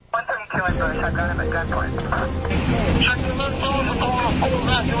killing bush. I've got him at gunpoint. Check the left over for full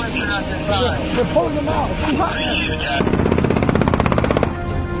evacuation at this time. We're pulling them out.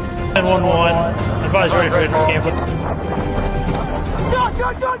 911. Advise ready for camp.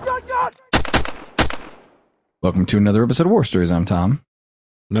 God! Welcome to another episode of War Stories. I'm Tom.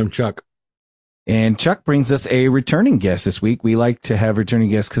 And I'm Chuck. And Chuck brings us a returning guest this week. We like to have returning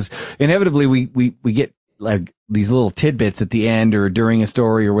guests because inevitably we get like these little tidbits at the end or during a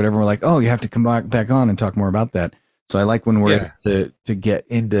story or whatever. We're like, oh, you have to come back on and talk more about that. So I like when we're able to get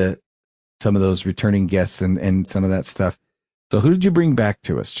into some of those returning guests and some of that stuff. So who did you bring back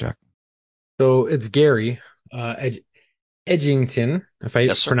to us, Chuck? So it's Gary Edgington, if I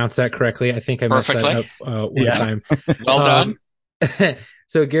pronounce that correctly. I think I messed that up one time. Well done.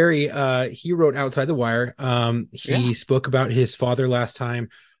 So Gary, he wrote Outside the Wire. He spoke about his father last time.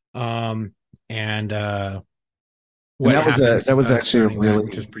 That was actually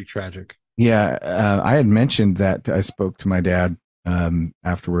really just pretty tragic. Yeah. I had mentioned that I spoke to my dad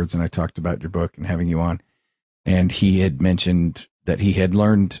afterwards, and I talked about your book and having you on, and he had mentioned that he had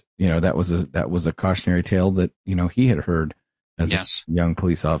learned, that was a cautionary tale that, he had heard as a young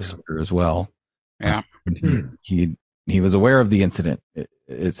police officer as well. Yeah. He was aware of the incident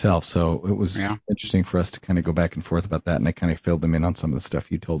itself. So it was interesting for us to kind of go back and forth about that. And I kind of filled them in on some of the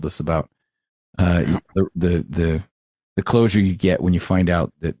stuff you told us about, the closure you get when you find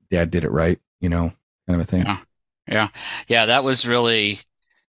out that dad did it right, kind of a thing. Yeah. That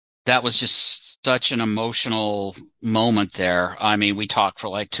was just such an emotional moment there. I mean, we talked for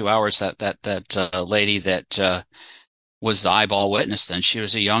like 2 hours. That lady that was the eyeball witness then, she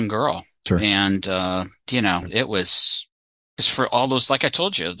was a young girl. Sure. And, it was just for all those, like I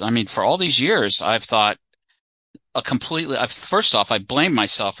told you, I mean, for all these years, I've thought first off, I blamed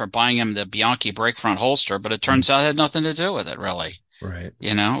myself for buying him the Bianchi break front holster, but it turns out it had nothing to do with it, really. Right.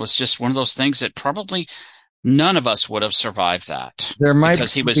 It was just one of those things that probably none of us would have survived that.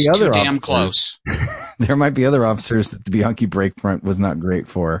 Because he was too damn close. There might be other officers that the Bianchi break front was not great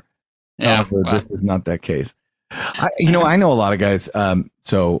for. Yeah. This is not that case. I know a lot of guys. There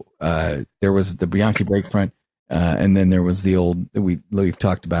was the Bianchi brake front, and then there was the old we've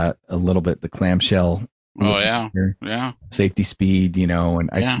talked about a little bit, the clamshell. Oh yeah. Safety speed, and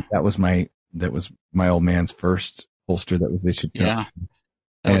I think that was my old man's first holster that was issued to him. Yeah.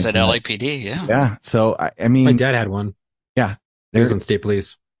 That was at LAPD. Yeah. Yeah. So I mean, my dad had one. Yeah. He was on state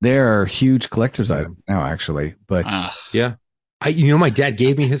police. There are huge collector's items now, actually, but yeah. My dad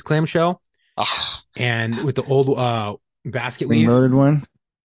gave me his clamshell. And with the old basket weave loaded one,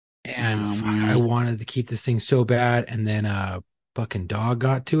 and I wanted to keep this thing so bad, and then fucking dog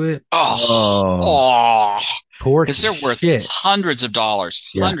got to it. Poor because they're worth hundreds of dollars.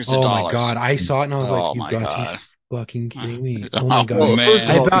 Hundreds of dollars. Oh my god! I saw it and I was like, "You got to be fucking kidding me!" Oh my god! Well,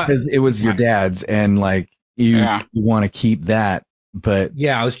 man. Because it was your dad's, and like you want to keep that, but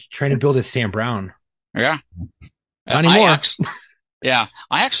I was trying to build a Sam Brown. Yeah, not anymore. I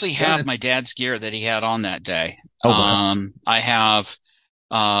actually have my dad's gear that he had on that day. Oh, wow. I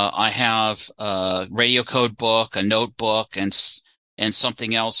have a radio code book, a notebook, and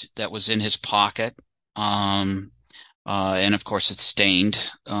something else that was in his pocket. And of course it's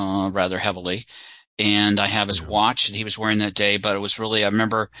stained, rather heavily. And I have his watch that he was wearing that day, but it was really, I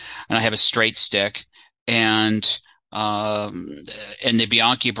remember, and I have a straight stick and the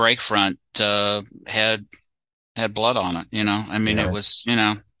Bianchi brake front, had blood on it, I mean, it was,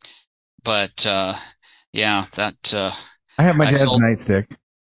 but, that, I have my dad's nightstick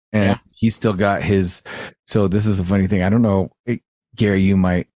and he's still got his, so this is a funny thing. I don't know, Gary, you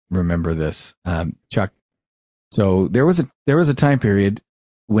might remember this, Chuck. So there was a time period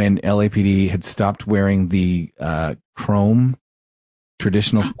when LAPD had stopped wearing the, chrome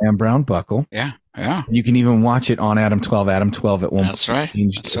traditional Sam Brown buckle. Yeah. You can even watch it on Adam 12 at one That's right.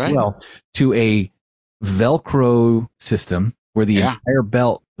 Changed well to a Velcro system where the entire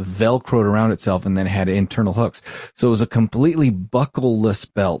belt Velcroed around itself and then had internal hooks. So it was a completely buckleless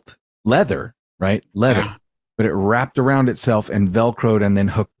belt, leather, right? Leather, but it wrapped around itself and Velcroed and then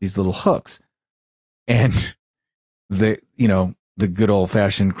hooked these little hooks. And the good old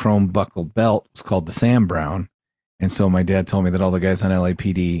fashioned chrome buckled belt was called the Sam Brown. And so my dad told me that all the guys on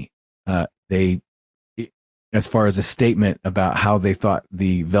LAPD, as far as a statement about how they thought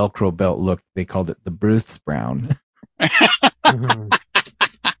the Velcro belt looked, they called it the Bruce Brown.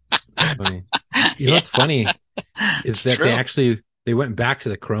 Funny. What's funny is that they went back to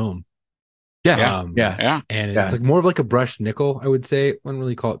the chrome. And it's like more of like a brushed nickel, I would say. Wouldn't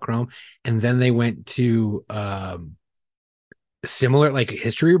really call it chrome. And then they went to similar, like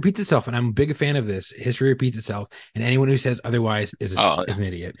history repeats itself, and I'm a big fan of this. History repeats itself, and anyone who says otherwise is an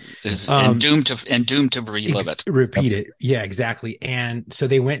idiot. And doomed to relive it. Repeat it. Yeah, exactly. And so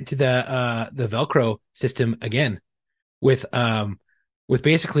they went to the Velcro system again with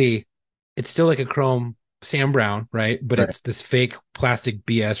basically, it's still like a chrome Sam Brown, right? But it's this fake plastic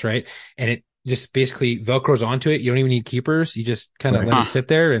BS, right? And it just basically Velcros onto it. You don't even need keepers. You just kind of let it sit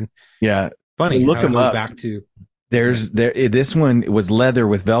there, and funny. So look them up. Back to this one was leather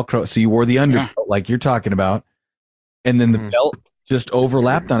with Velcro, so you wore the undercoat like you're talking about, and then the belt just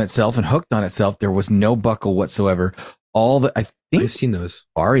overlapped on itself and hooked on itself. There was no buckle whatsoever. I think I've seen those.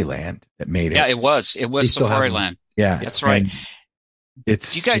 Safariland that made it. Yeah, it was Safariland. Yeah, that's right.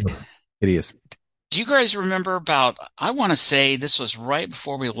 It's hideous. Do you guys remember about, I want to say this was right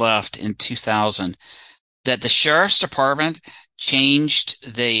before we left in 2000, that the sheriff's department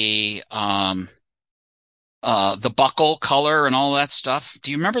changed the buckle color and all that stuff?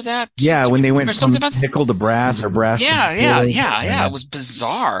 Do you remember that? Yeah, when they went from about nickel to brass or brass. Yeah. It was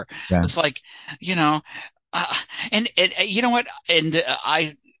bizarre. Yeah. It was like, and you know what? And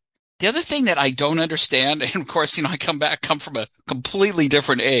the other thing that I don't understand, and of course, I come from a completely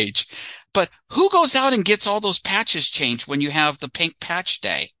different age, but who goes out and gets all those patches changed when you have the pink patch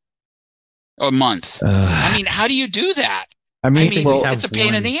day or month? I mean, how do you do that? I mean, it's a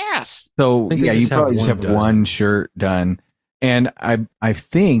pain in the ass. So you probably just have one shirt done. And I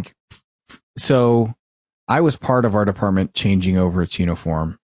think, so I was part of our department changing over its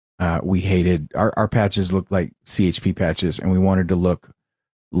uniform. We hated, our patches looked like CHP patches, and we wanted to look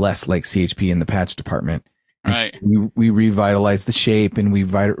less like CHP in the patch department. Right. So we revitalized the shape, and we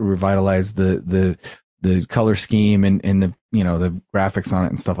revitalized the color scheme and the, the graphics on it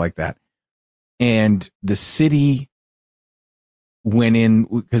and stuff like that. And the city went in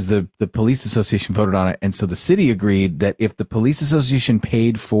because the police association voted on it. And so the city agreed that if the police association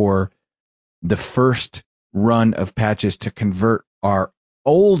paid for the first run of patches to convert our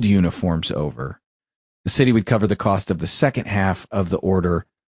old uniforms over, the city would cover the cost of the second half of the order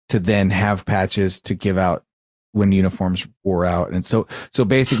to then have patches to give out when uniforms wore out. And so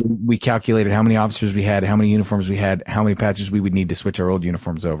basically we calculated how many officers we had, how many uniforms we had, how many patches we would need to switch our old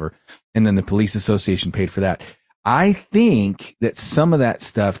uniforms over. And then the police association paid for that. I think that some of that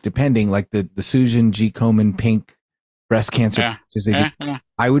stuff, depending, like the Susan G. Komen pink breast cancer,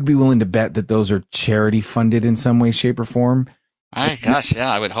 I would be willing to bet that those are charity funded in some way, shape, or form. I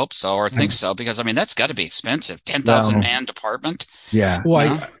would hope so, or think so, because that's got to be expensive. 10,000 man department. Yeah.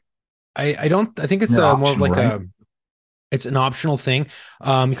 Well, I think it's more of like it's an optional thing,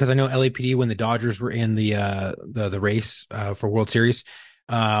 because I know LAPD, when the Dodgers were in the race for World Series,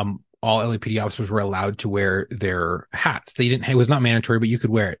 all LAPD officers were allowed to wear their hats. It was not mandatory, but you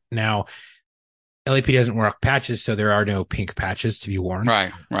could wear it. Now, LAPD doesn't wear patches, so there are no pink patches to be worn.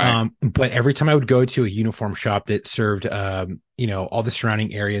 Right. But every time I would go to a uniform shop that served, all the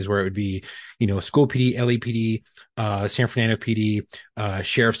surrounding areas, where it would be, school PD, LAPD, San Fernando PD,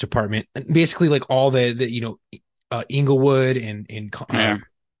 sheriff's department, and basically like all the Inglewood and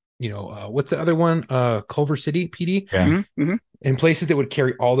what's the other one? Culver City PD. Yeah. Mm-hmm. And places that would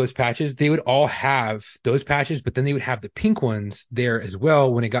carry all those patches, they would all have those patches, but then they would have the pink ones there as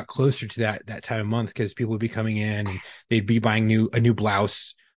well when it got closer to that time of month, because people would be coming in and they'd be buying a new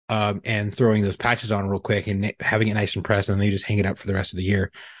blouse, and throwing those patches on real quick and having it nice and pressed, and they just hang it up for the rest of the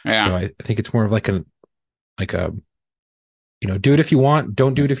year. Yeah. So I think it's more of like a do it if you want,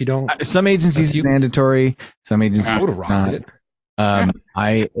 don't do it if you don't. Some agencies are mandatory. Some agencies would have rocked it.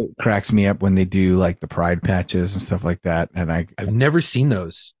 It cracks me up when they do like the pride patches and stuff like that. And I've never seen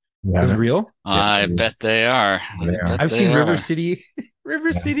those. Those real? I bet they are. I've seen River City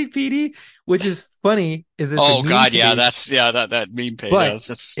PD, which is funny. Is oh god, yeah, that meme page. But that's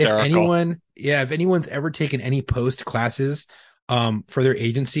hysterical. If anyone's ever taken any post classes for their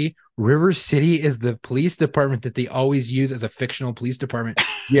agency, River City is the police department that they always use as a fictional police department.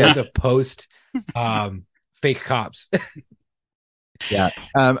 As a post fake cops. Yeah.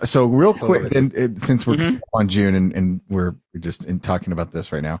 So real quick, then, since we're on June and we're just talking about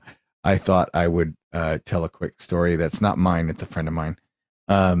this right now, I thought I would tell a quick story that's not mine. It's a friend of mine.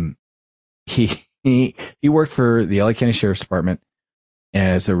 He worked for the LA County Sheriff's Department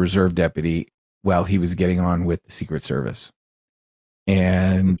as a reserve deputy while he was getting on with the Secret Service,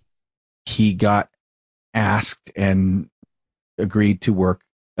 and he got asked and agreed to work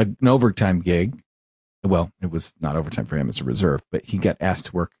an overtime gig. Well, it was not overtime for him as a reserve, but he got asked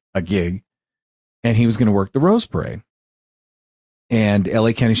to work a gig, and he was going to work the Rose Parade. And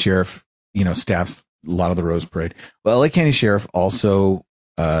LA County Sheriff, staffs a lot of the Rose Parade. Well, LA County Sheriff also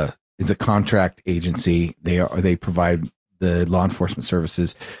is a contract agency. They provide the law enforcement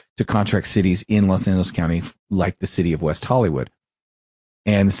services to contract cities in Los Angeles County, like the city of West Hollywood.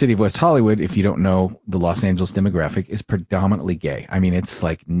 And the city of West Hollywood, if you don't know the Los Angeles demographic, is predominantly gay. I mean, it's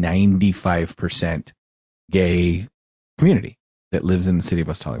like 95% gay community that lives in the city of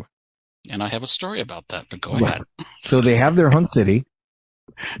West Hollywood. And I have a story about that, but go ahead. So they have their own city.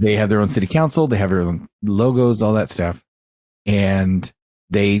 They have their own city council. They have their own logos, all that stuff. And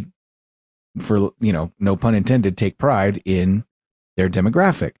they, for, no pun intended, take pride in their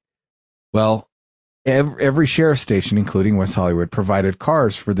demographic. Well, every sheriff's station, including West Hollywood, provided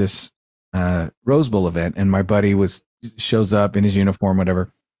cars for this Rose Bowl event. And my buddy shows up in his uniform,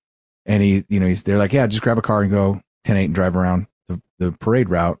 whatever. And they're like, yeah, just grab a car and go 10-8 and drive around the parade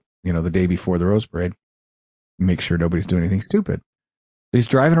route, the day before the Rose Parade. Make sure nobody's doing anything stupid. He's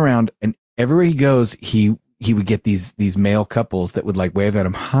driving around, and everywhere he goes, he would get these male couples that would like wave at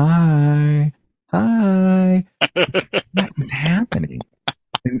him. Hi. What is happening?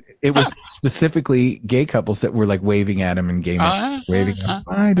 And it was specifically gay couples that were like waving at him and gay men waving at him.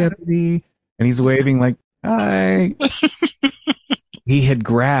 Hi, deputy. And he's waving like, hi. He had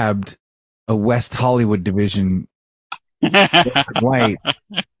grabbed a West Hollywood division white,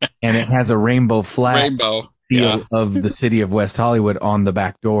 and it has a rainbow flag seal of the city of West Hollywood on the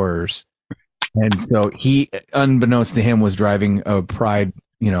back doors. And so he, unbeknownst to him, was driving a pride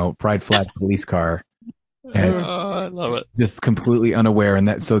flag police car. And I love it. Just completely unaware. And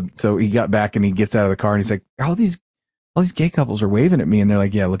that, so he got back and he gets out of the car and he's like, all these gay couples are waving at me. And they're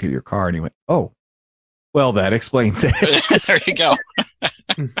like, yeah, look at your car. And he went, oh, well, that explains it. There you go.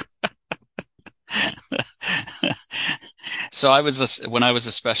 So when I was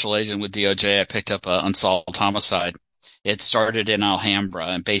a special agent with DOJ, I picked up an unsolved homicide. It started in Alhambra,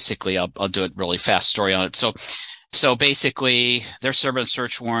 and basically I'll do a really fast story on it. So basically they're serving a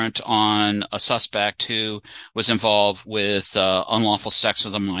search warrant on a suspect who was involved with unlawful sex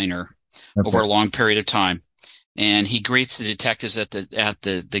with a minor over a long period of time. And he greets the detectives at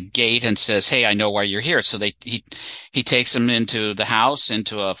the gate and says, "Hey, I know why you're here." So he takes them into the house,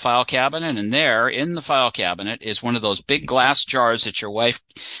 into a file cabinet, and there in the file cabinet is one of those big glass jars that your wife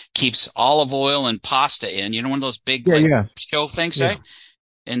keeps olive oil and pasta in. One of those big show things, eh?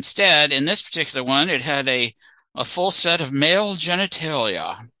 Instead, in this particular one, it had a full set of male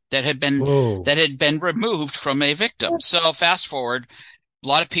genitalia that had been removed from a victim. So fast forward, a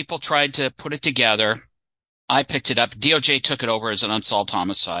lot of people tried to put it together. I picked it up. DOJ took it over as an unsolved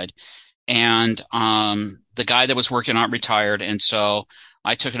homicide, and the guy that was working on it retired, and so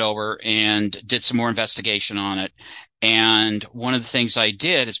I took it over and did some more investigation on it. And one of the things I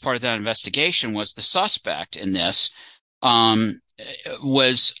did as part of that investigation was the suspect in this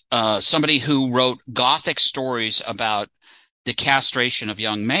was somebody who wrote gothic stories about the castration of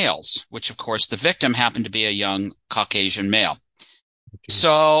young males, which of course the victim happened to be a young Caucasian male.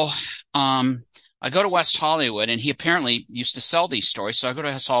 So I go to West Hollywood, and he apparently used to sell these stories. So I go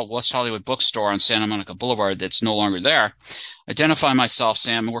to West Hollywood bookstore on Santa Monica Boulevard that's no longer there. Identify myself,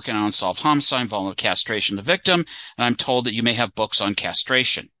 Sam, I'm working on unsolved homicide involving castration of the victim, and I'm told that you may have books on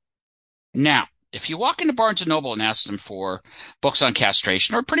castration. Now, if you walk into Barnes & Noble and ask them for books on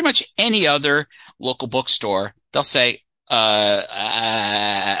castration, or pretty much any other local bookstore, they'll say,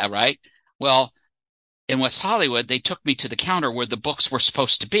 right? Well, in West Hollywood, they took me to the counter where the books were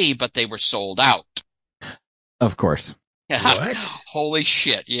supposed to be, but they were sold out. Of course. What? Holy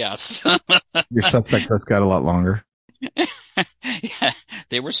shit, yes. Your suspect list got a lot longer. Yeah,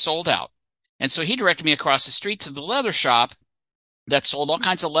 they were sold out. And so he directed me across the street to the leather shop that sold all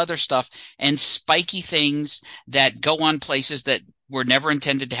kinds of leather stuff and spiky things that go on places that were never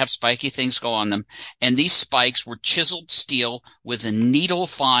intended to have spiky things go on them. And these spikes were chiseled steel with needle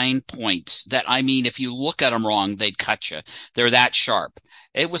fine points that, I mean, if you look at them wrong, they'd cut you. They're that sharp.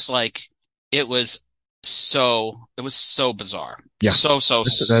 It was so bizarre. Yeah. So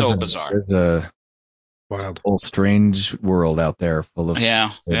bizarre. There's a whole strange world out there full of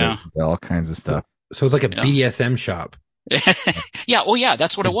all kinds of stuff. So it's like a BDSM shop. Yeah, well, yeah,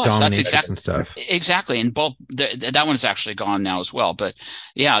 that's what it was. That's exactly. And both that one is actually gone now as well. But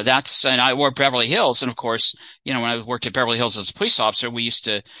yeah, and I worked Beverly Hills, and of course, when I worked at Beverly Hills as a police officer, we used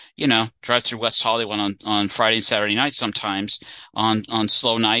to, drive through West Hollywood on Friday and Saturday nights, sometimes on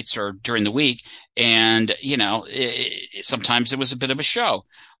slow nights or during the week, and sometimes it was a bit of a show.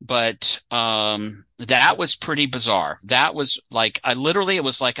 But that was pretty bizarre. That was like it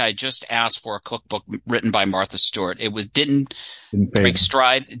was like I just asked for a cookbook written by Martha Stewart. It didn't break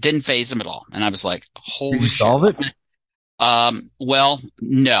stride. It didn't faze him at all. And I was like, holy shit. Did you solve it? Well,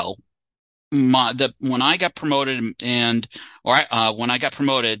 no. When I got promoted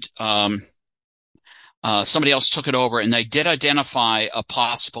somebody else took it over, and they did identify a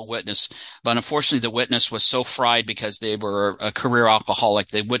possible witness, but unfortunately the witness was so fried because they were a career alcoholic,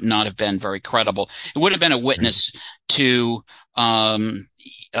 they would not have been very credible. It would have been a witness to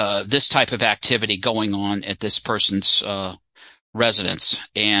this type of activity going on at this person's residence.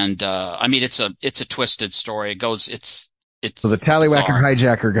 And I mean, it's a twisted story. It's so the tallywhacker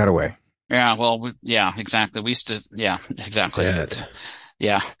hijacker got away. Yeah, well, yeah, exactly. We used to, yeah, exactly.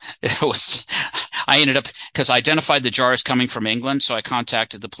 Yeah, it was. I ended up, because I identified the jars coming from England, so I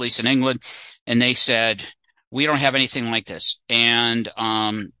contacted the police in England, and they said, we don't have anything like this. And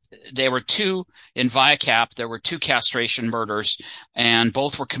there were in Viacap, there were 2 castration murders, and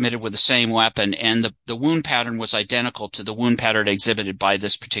both were committed with the same weapon, and the wound pattern was identical to the wound pattern exhibited by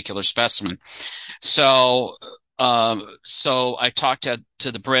this particular specimen. So I talked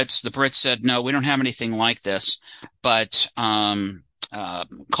to the Brits. The Brits said, no, we don't have anything like this, but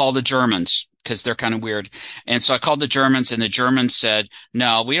call the Germans, because they're kind of weird. And so I called the Germans, and the Germans said,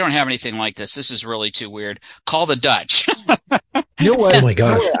 no, we don't have anything like this. This is really too weird. Call the Dutch. You know what? Oh my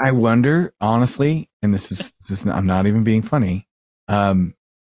gosh. I wonder, honestly, and this is I'm not even being funny.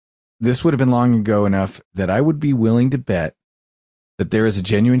 This would have been long ago enough that I would be willing to bet that there is a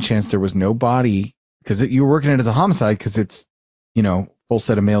genuine chance there was no body, because you were working it as a homicide, because it's, full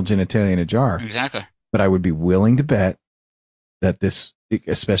set of male genitalia in a jar. Exactly. But I would be willing to bet that this,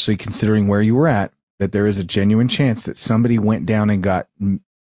 especially considering where you were at, that there is a genuine chance that somebody went down and got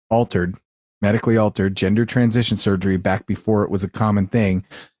medically altered gender transition surgery back before it was a common thing.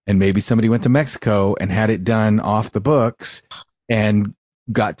 And maybe somebody went to Mexico and had it done off the books and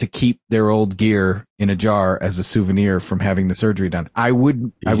got to keep their old gear in a jar as a souvenir from having the surgery done. I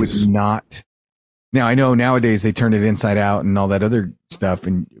would not. Now, I know nowadays they turn it inside out and all that other stuff,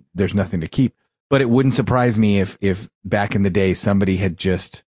 and there's nothing to keep. But it wouldn't surprise me if back in the day somebody had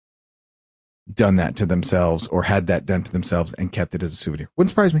just done that to themselves or had that done to themselves and kept it as a souvenir. Wouldn't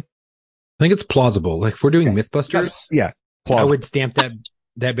surprise me. I think it's plausible. Like, if we're doing Mythbusters, plausible. I would stamp that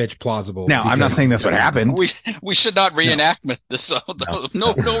bitch plausible. Now, I'm not saying that's what happened. We should not reenact this. No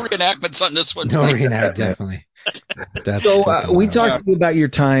reenactments on this one. No reenact, definitely. So we talked about your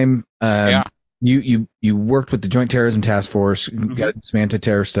time. You worked with the Joint Terrorism Task Force, got some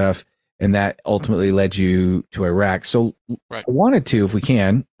anti-terror stuff, and that ultimately led you to Iraq. So I wanted to, if we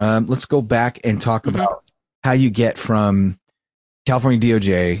can, let's go back and talk about how you get from California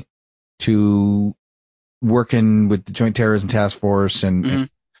DOJ to working with the Joint Terrorism Task Force. And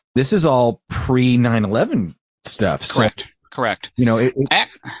this is all pre 9/11 stuff. Correct.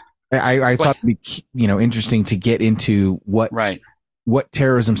 I thought it'd be, interesting to get into what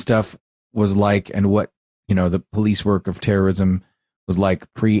terrorism stuff was like, and what, the police work of terrorism was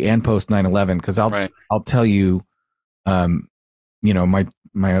like pre and post 9/11. Cause I'll tell you, my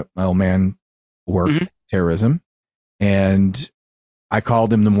old man worked terrorism, and I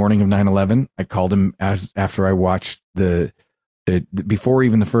called him the morning of 9/11. I called him after I watched before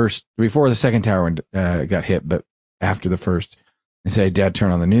the second tower got hit, but after the first. I said, Dad,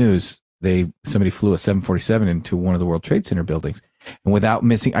 turn on the news. Somebody flew a 747 into one of the World Trade Center buildings, and without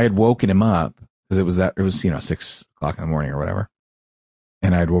missing, I had woken him up because it was 6 o'clock in the morning or whatever.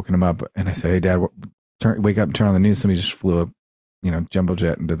 And I had woken him up, and I said, hey, Dad, wake up and turn on the news. Somebody just flew a, jumbo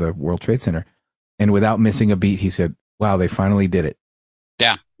jet into the World Trade Center. And without missing a beat, he said, wow, they finally did it.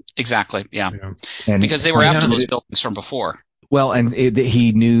 Yeah, exactly. Yeah. And because they were after those buildings from before. Well, and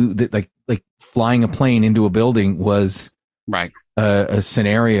he knew that like flying a plane into a building was a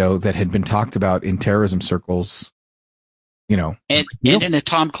scenario that had been talked about in terrorism circles, and in a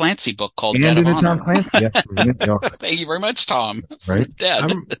Tom Clancy book called Dead of Honor. Tom Clancy, yes. Thank you very much, Tom. Right? Dead.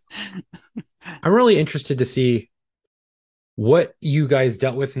 I'm really interested to see what you guys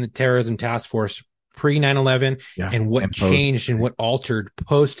dealt with in the Terrorism Task Force pre 9/11 and what changed and what altered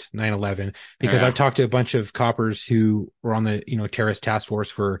post 9/11, because I've talked to a bunch of coppers who were on the terrorist task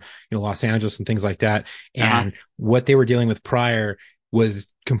force for Los Angeles and things like that, and what they were dealing with prior was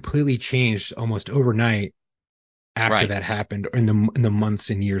completely changed almost overnight after that happened, or in the months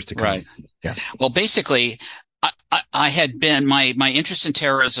and years to come. Well, basically, I had been, my interest in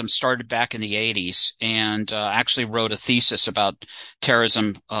terrorism started back in the 80s, and actually wrote a thesis about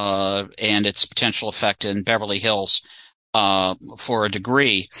terrorism and its potential effect in Beverly Hills for a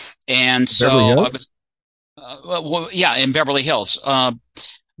degree. And so I was, in Beverly Hills,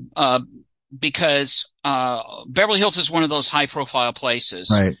 because Beverly Hills is one of those high profile places.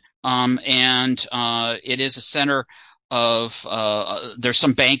 Right. And it is a center of there's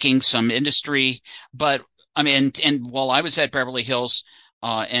some banking, some industry, but I mean, and while I was at Beverly Hills,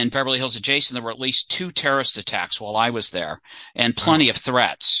 and Beverly Hills adjacent, there were at least 2 terrorist attacks while I was there, and plenty of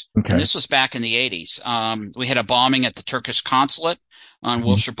threats. Okay. And this was back in the 80s. We had a bombing at the Turkish consulate on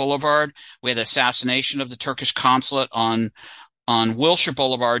Wilshire Boulevard. We had assassination of the Turkish consulate on Wilshire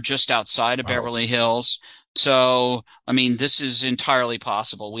Boulevard, just outside of Beverly Hills. So, I mean, this is entirely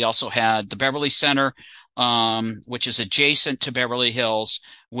possible. We also had the Beverly Center, which is adjacent to Beverly Hills,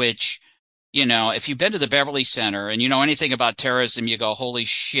 which, you know, if you've been to the Beverly Center and you know anything about terrorism, you go, holy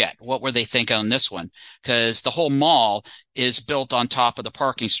shit, what were they thinking on this one? Because the whole mall is built on top of the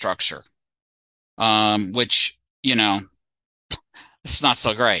parking structure, which, you know, it's not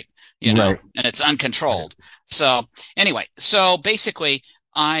so great, you know, and it's uncontrolled. Right. So anyway, so basically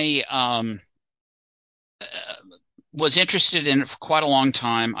I was interested in it for quite a long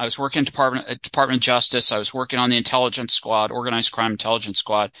time. I was working at Department of Justice. I was working on the intelligence squad, organized crime intelligence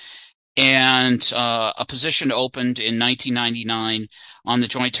squad. And a position opened in 1999 on the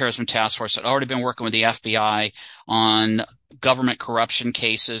Joint Terrorism Task Force. I'd already been working with the FBI on government corruption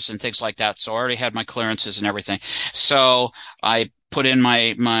cases and things like that. So I already had my clearances and everything. So I put in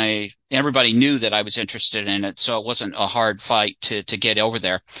everybody knew that I was interested in it. So it wasn't a hard fight to get over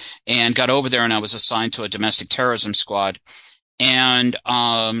there, and got over there, and I was assigned to a domestic terrorism squad. And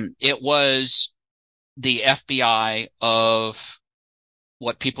it was the FBI of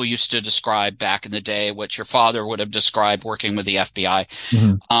what people used to describe back in the day, what your father would have described working with the FBI.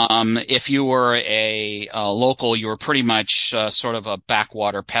 Mm-hmm. If you were a local, you were pretty much sort of a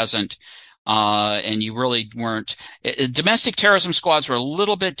backwater peasant, and you really weren't. Domestic terrorism squads were a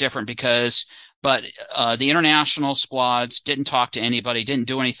little bit different but the international squads didn't talk to anybody, didn't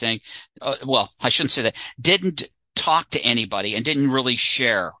do anything. Well, I shouldn't say that. Didn't talk to anybody and didn't really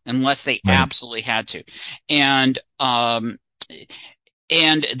share unless they absolutely had to. And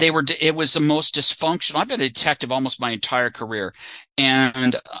it was the most dysfunctional. I've been a detective almost my entire career,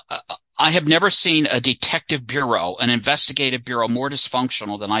 and I have never seen a detective bureau, an investigative bureau, more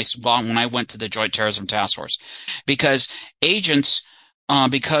dysfunctional than I saw when I went to the Joint Terrorism Task Force, because agents,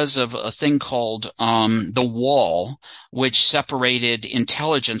 because of a thing called the wall, which separated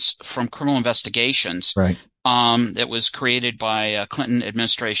intelligence from criminal investigations. Right. That was created by a Clinton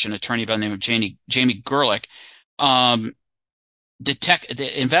administration attorney by the name of Jamie Gerlich.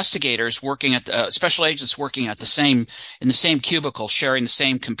 The investigators working at special agents working in the same cubicle, sharing the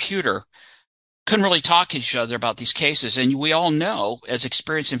same computer, couldn't really talk to each other about these cases. And we all know, as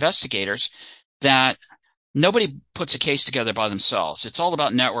experienced investigators, that nobody puts a case together by themselves. It's all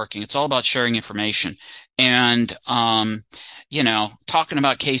about networking. It's all about sharing information. And, you know, talking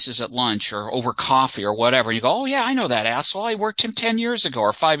about cases at lunch or over coffee or whatever. And you go, oh, yeah, I know that asshole. I worked him 10 years ago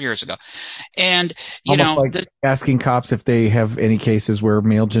or 5 years ago. And, you almost like asking cops if they have any cases where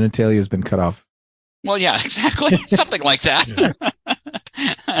male genitalia has been cut off. Well, yeah, exactly. Something like that.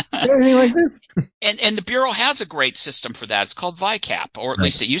 Anything like this? And the Bureau has a great system for that. It's called VICAP, or at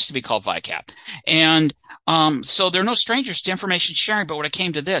least it used to be called VICAP. And so they're no strangers to information sharing, but when it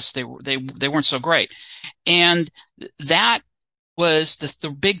came to this, they weren't so great. And that was the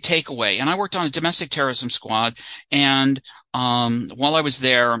big takeaway. And I worked on a domestic terrorism squad, and while I was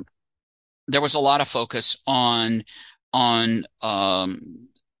there was a lot of focus on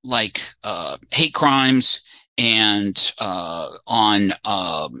hate crimes and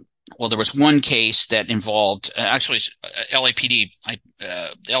there was one case that involved actually LAPD.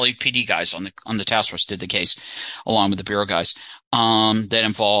 The LAPD guys on the task force did the case along with the bureau guys that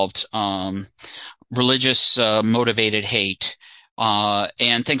involved religious motivated hate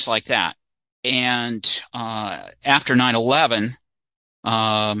and things like that. And after 9/11,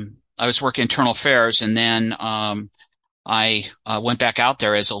 I was working internal affairs, and then I went back out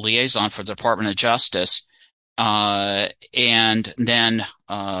there as a liaison for the Department of Justice, and then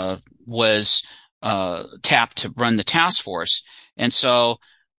was tapped to run the task force. And so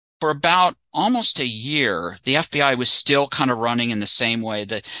for about almost a year, the FBI was still kind of running in the same way.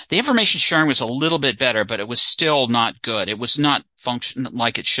 The information sharing was a little bit better, but it was still not good. It was not functioning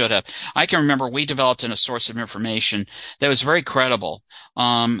like it should have. I can remember we developed a source of information that was very credible,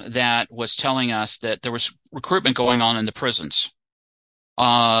 that was telling us that there was recruitment going on in the prisons.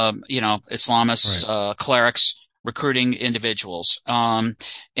 Islamists, right. Clerics recruiting individuals. And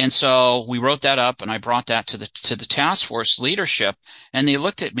so we wrote that up, and I brought that to the task force leadership, and they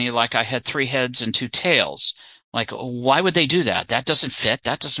looked at me like I had 3 heads and 2 tails. Like, why would they do that? That doesn't fit.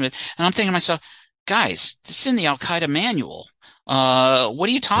 That doesn't fit. And I'm thinking to myself, guys, this is in the Al-Qaeda manual. What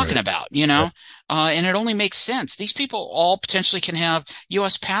are you talking about? You know? Right. And it only makes sense. These people all potentially can have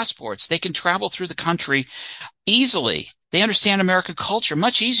U.S. passports. They can travel through the country easily. They understand American culture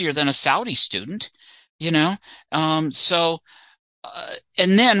much easier than a Saudi student. You know, so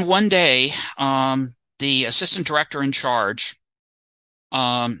And then one day, the assistant director in charge,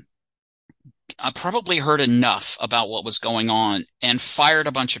 probably heard enough about what was going on and fired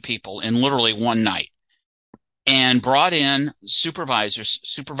a bunch of people in literally one night and brought in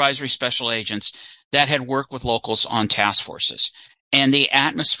supervisory special agents that had worked with locals on task forces. And the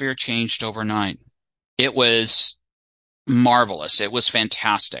atmosphere changed overnight. It was marvelous. It was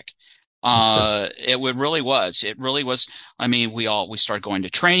fantastic. It really was. It really was. I mean, we started going to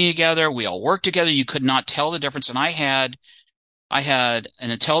training together. We all worked together. You could not tell the difference. And I had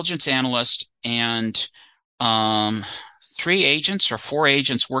an intelligence analyst and, 3 agents or 4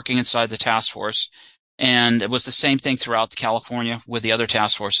 agents working inside the task force. And it was the same thing throughout California with the other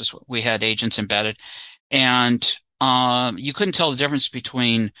task forces. We had agents embedded, and you couldn't tell the difference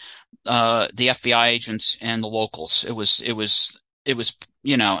between the FBI agents and the locals. It was I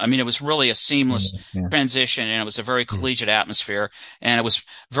mean, it was really a seamless transition, and it was a very collegiate atmosphere, and it was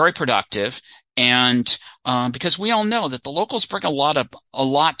very productive. And because we all know that the locals bring a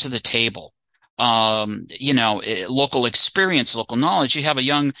lot to the table. Local experience, local knowledge. You have a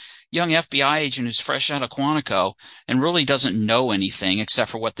young FBI agent who's fresh out of Quantico and really doesn't know anything except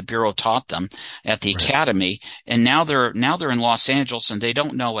for what the Bureau taught them at the academy. And now they're in Los Angeles, and they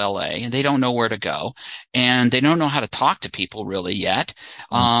don't know LA, and they don't know where to go, and they don't know how to talk to people really yet.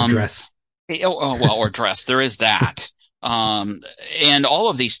 Dress. Or dress. There is that. And all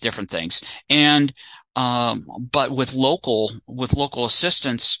of these different things. And but with local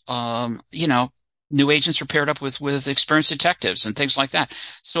assistance, new agents were paired up with experienced detectives and things like that.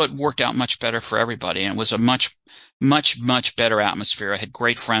 So it worked out much better for everybody. And it was a much, much, much better atmosphere. I had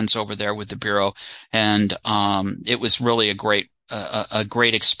great friends over there with the Bureau, and it was really a great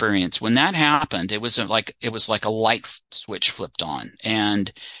experience. When that happened, it was like a light switch flipped on,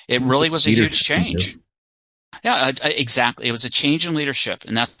 and it really was a huge change. Yeah, exactly. It was a change in leadership,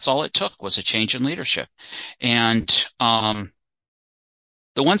 and that's all it took, was a change in leadership. And the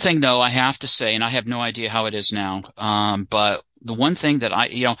one thing, though, I have to say, and I have no idea how it is now, but the one thing that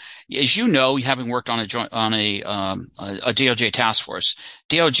as you know, having worked on a DOJ task force,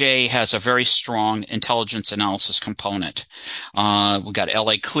 DOJ has a very strong intelligence analysis component. We've got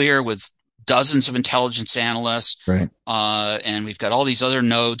LA Clear with dozens of intelligence analysts. Right. And we've got all these other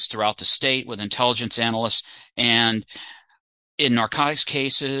nodes throughout the state with intelligence analysts. And in narcotics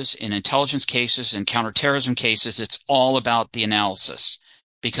cases, in intelligence cases, in counterterrorism cases, it's all about the analysis,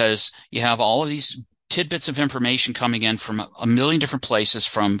 because you have all of these tidbits of information coming in from a million different places,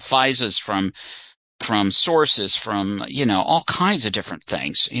 from FISAs, from sources, from, all kinds of different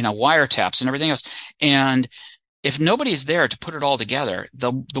things, wiretaps and everything else. And if nobody's there to put it all together,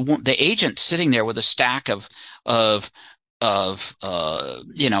 the agent sitting there with a stack of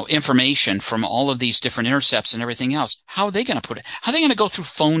information from all of these different intercepts and everything else, how are they going to put it? How are they going to go through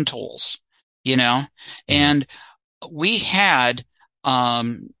phone tolls? And we had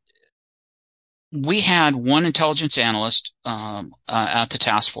one intelligence analyst at the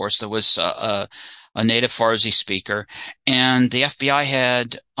task force that was a native Farsi speaker, and the FBI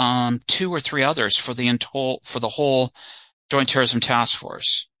had 2 or 3 others for the whole Joint Terrorism Task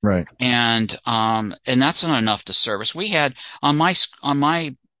Force. Right. And that's not enough to service. We had on my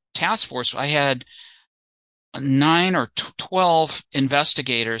task force, I had 9 or 12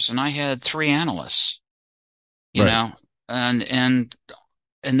 investigators, and I had 3 analysts. And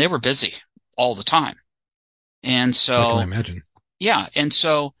they were busy all the time. And so I can imagine. Yeah. And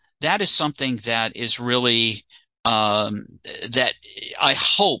so that is something that is really, that I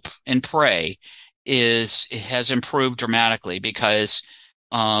hope and pray it has improved dramatically, because,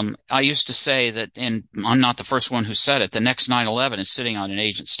 I used to say that, and I'm not the first one who said it, the next 9/11 is sitting on an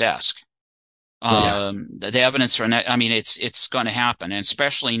agent's desk. The evidence it's going to happen. And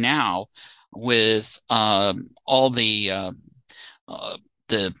especially now with, all the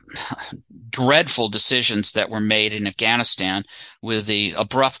dreadful decisions that were made in Afghanistan with the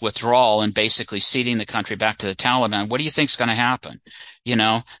abrupt withdrawal and basically ceding the country back to the Taliban. What do you think is going to happen?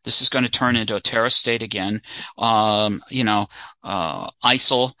 This is going to turn into a terrorist state again. ISIL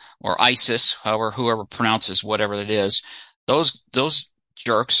or ISIS, whoever pronounces whatever it is, those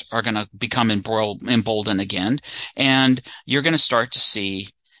jerks are going to become emboldened again. And you're going to start to see,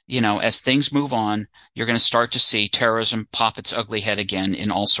 as things move on, you're going to start to see terrorism pop its ugly head again in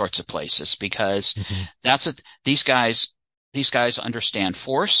all sorts of places, because that's what these guys understand: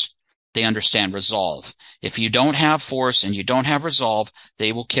 force. They understand resolve. If you don't have force and you don't have resolve,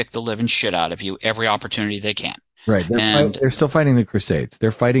 they will kick the living shit out of you every opportunity they can. Right. They're still fighting the Crusades.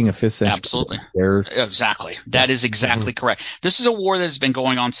 They're fighting a 5th century. Absolutely. Exactly. That is exactly correct. This is a war that has been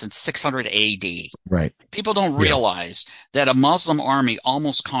going on since 600 AD. Right. People don't realize that a Muslim army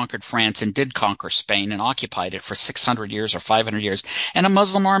almost conquered France and did conquer Spain and occupied it for 600 years or 500 years. And a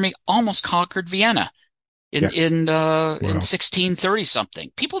Muslim army almost conquered Vienna in 1630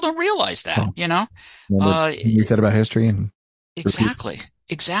 something. People don't realize that, you know? You said about history and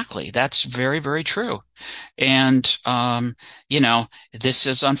Exactly. That's very, very true. And, you know, this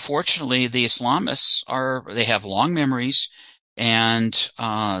is unfortunately the Islamists they have long memories and,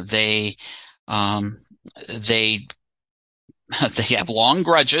 they have long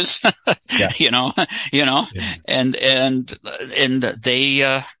grudges, you know, and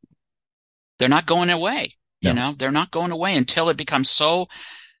they're not going away, you know, they're not going away until it becomes so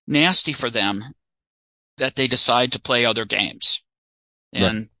nasty for them that they decide to play other games.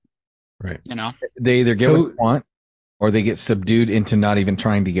 And, you know, they either get what they want or they get subdued into not even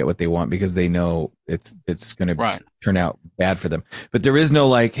trying to get what they want because they know it's going to turn out bad for them. But there is no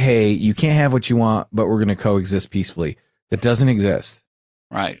like, hey, you can't have what you want, but we're going to coexist peacefully. That doesn't exist.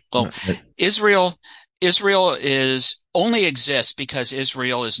 Right. Well, Israel only exists because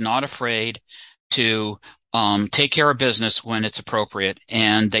Israel is not afraid to take care of business when it's appropriate,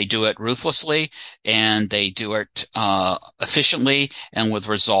 and they do it ruthlessly, and they do it efficiently and with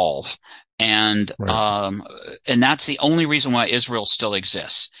resolve. And that's the only reason why Israel still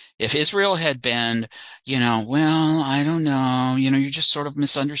exists. If Israel had been, you know, well, I don't know, you know, you're just sort of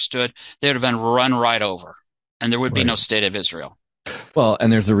misunderstood, they would have been run right over, and there would be no state of Israel. Well, and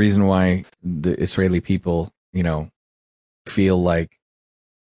there's a reason why the Israeli people, you know, feel like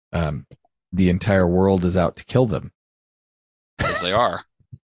the entire world is out to kill them. As they are.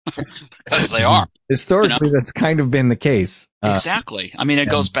 As they are. Historically, you know? That's kind of been the case. Exactly. I mean, it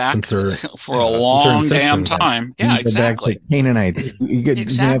goes back for a long damn time. Yeah, exactly. Back to Canaanites. You're going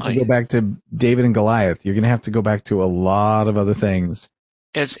to have to go back to David and Goliath. You're going to have to go back to a lot of other things.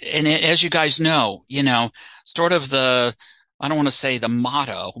 As you guys know, you know, sort of I don't want to say the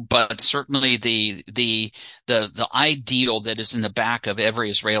motto, but certainly the ideal that is in the back of every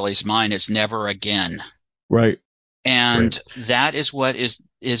Israeli's mind is never again. Right. And that is what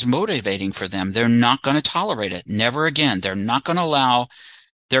is motivating for them. They're not going to tolerate it. Never again. They're not going to allow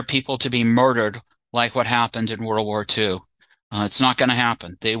their people to be murdered like what happened in World War II. It's not going to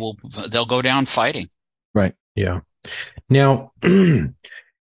happen. They'll go down fighting. Right. Yeah. Now,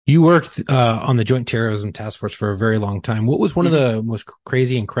 you worked on the Joint Terrorism Task Force for a very long time. What was one of the most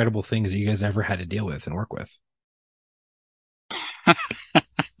crazy, incredible things that you guys ever had to deal with and work with?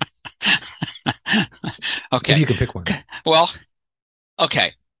 Okay. If you could pick one. Well,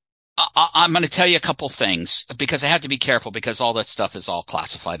 okay. I'm going to tell you a couple things because I have to be careful because all that stuff is all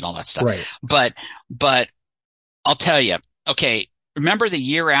classified and all that stuff. Right. But I'll tell you. Okay. Remember the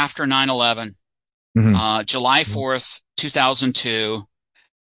year after 9/11, July 4th, 2002.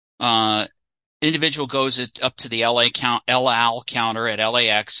 Individual goes up to the El Al counter at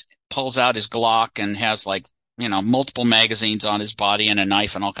LAX, pulls out his Glock and has like, you know, multiple magazines on his body and a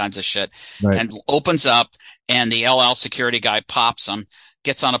knife and all kinds of shit, and opens up, and the El Al security guy pops him,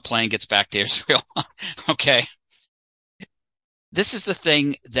 gets on a plane, gets back to Israel. Okay. This is the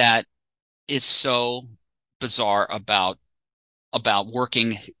thing that is so bizarre about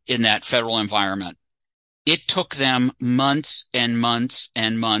working in that federal environment. It took them months and months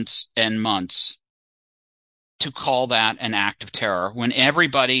and months and months to call that an act of terror when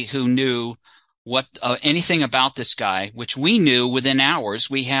everybody who knew what anything about this guy, which we knew within hours,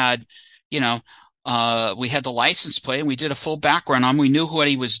 we had, you know, we had the license plate and we did a full background on him. We knew what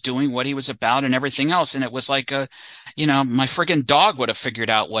he was doing, what he was about and everything else. And it was like you know, my friggin' dog would have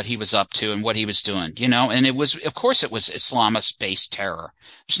figured out what he was up to and what he was doing, you know, and of course it was Islamist based terror.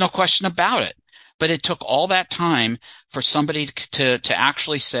 There's no question about it. But it took all that time for somebody to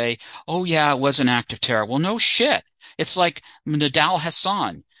actually say, oh, yeah, it was an act of terror. Well, no shit. It's like Nidal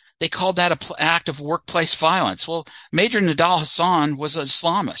Hassan. They called that an act of workplace violence. Well, Major Nidal Hassan was an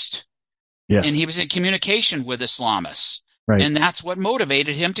Islamist. Yes. And he was in communication with Islamists. Right. And that's what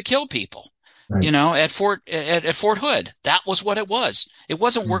motivated him to kill people. Right. You know, at Fort Hood. That was what it was. It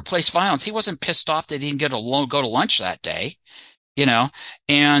wasn't workplace violence. He wasn't pissed off that he didn't get go to lunch that day. You know,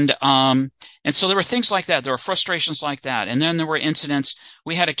 and so there were things like that. There were frustrations like that. And then there were incidents.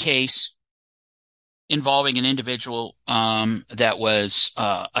 We had a case involving an individual, that was,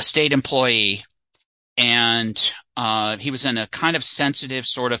 a state employee, and, he was in a kind of sensitive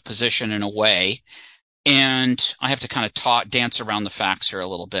sort of position in a way. And I have to kind of dance around the facts here a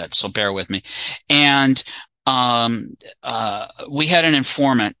little bit. So bear with me. And, we had an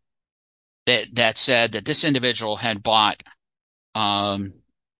informant that said that this individual had bought a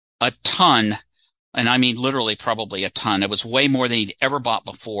ton, and I mean literally probably a ton. It was way more than he'd ever bought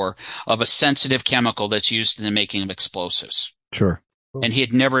before of a sensitive chemical that's used in the making of explosives. Sure. And he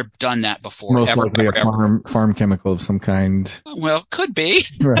had never done that before. Most likely a farm chemical of some kind. Well, could be.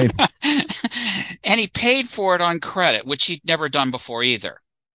 Right. And he paid for it on credit, which he'd never done before either.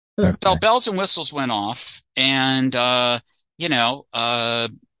 Okay. So bells and whistles went off, and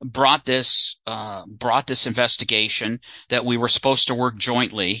brought this investigation that we were supposed to work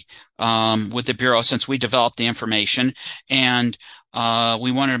jointly with the Bureau, since we developed the information, and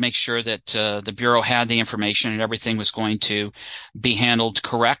we wanted to make sure that the Bureau had the information and everything was going to be handled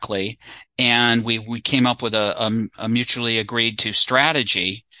correctly. And we came up with a mutually agreed to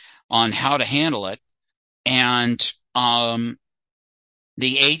strategy on how to handle it. And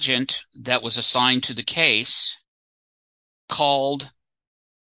the agent that was assigned to the case called,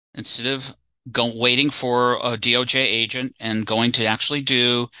 instead of waiting for a DOJ agent and going to actually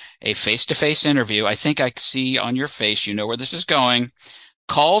do a face-to-face interview. I think I see on your face, you know where this is going.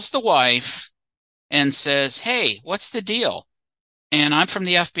 Calls the wife and says, "Hey, what's the deal? And I'm from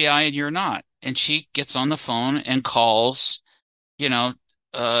the FBI and you're not." And she gets on the phone and calls,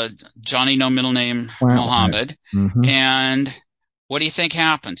 Johnny, no middle name, Mohammed. Mm-hmm. And what do you think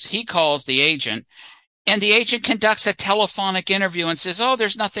happens? He calls the agent, and the agent conducts a telephonic interview and says, "Oh,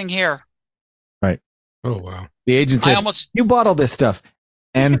 there's nothing here." Right. Oh, wow. The agent said, "You bought all this stuff.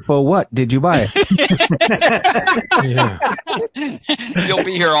 And for what did you buy it?" Yeah. You'll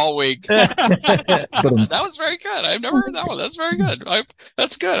be here all week. That was very good. I've never heard that one. That's very good.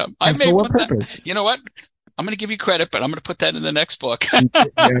 That's good. I may put that. You know what? I'm going to give you credit, but I'm going to put that in the next book.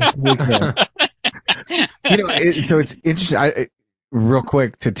 So it's interesting. Real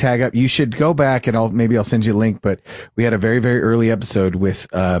quick to tag up, you should go back and maybe I'll send you a link, but we had a very, very early episode with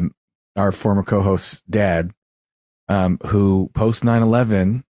our former co-host's dad, who post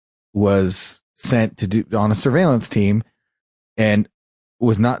 9/11 was sent to do on a surveillance team and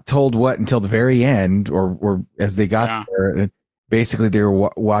was not told what until the very end, or as they got there. Basically, they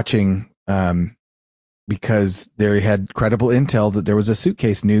were watching because they had credible intel that there was a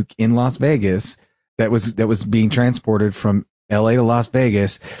suitcase nuke in Las Vegas that was being transported from LA to Las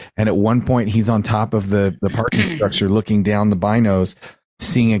Vegas. And at one point he's on top of the parking structure looking down the binos,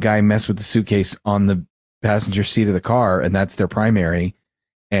 seeing a guy mess with the suitcase on the passenger seat of the car. And that's their primary.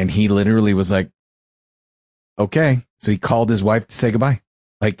 And he literally was like, okay. So he called his wife to say goodbye.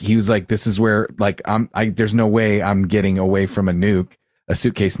 Like he was like, this is where there's no way I'm getting away from a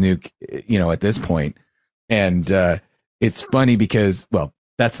suitcase nuke, at this point. And, it's funny because, well,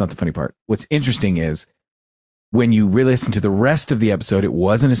 that's not the funny part. What's interesting is, when you really listen to the rest of the episode, it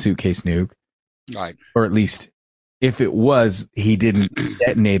wasn't a suitcase nuke. Right. Or at least if it was, he didn't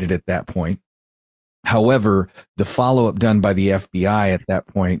detonate it at that point. However, the follow-up done by the FBI at that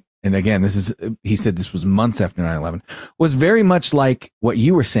point, and again, he said this was months after 9/11, was very much like what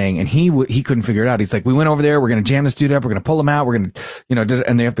you were saying. And he couldn't figure it out. He's like, we went over there. We're going to jam this dude up. We're going to pull him out. We're going to,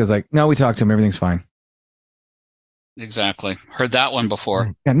 and the FBI's like, no, we talked to him. Everything's fine. Exactly. Heard that one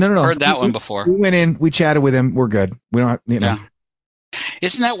before. Yeah, no. Heard that one before. We went in, we chatted with him. We're good. We don't, Yeah.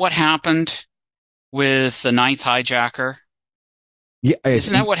 Isn't that what happened with the ninth hijacker? Yeah.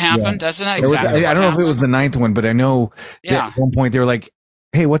 Isn't that what happened? Yeah. Isn't that exactly? I don't know if it was the ninth one, but I know at one point they were like,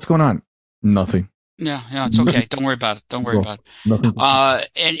 hey, what's going on? Nothing. Yeah, it's okay. Don't worry about it. Don't worry about it.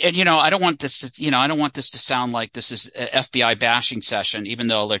 I don't want this to sound like this is an FBI bashing session, even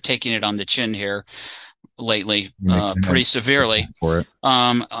though they're taking it on the chin here lately, pretty severely. For it.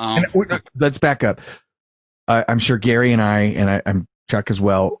 Let's back up. I'm sure Gary and I'm Chuck as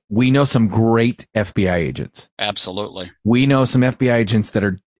well. We know some great FBI agents. Absolutely. We know some FBI agents that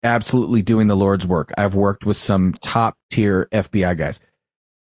are absolutely doing the Lord's work. I've worked with some top tier FBI guys.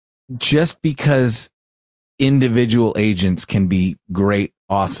 Just because individual agents can be great,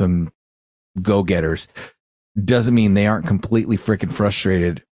 awesome go-getters doesn't mean they aren't completely freaking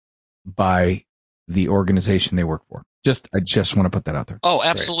frustrated by the organization they work for. I just want to put that out there. Oh,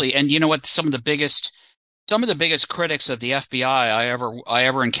 absolutely. Right. And you know what? Some of the biggest critics of the FBI I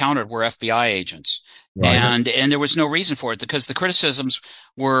ever encountered were FBI agents. Right. And there was no reason for it because the criticisms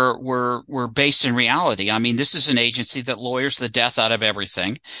were based in reality. I mean, this is an agency that lawyers the death out of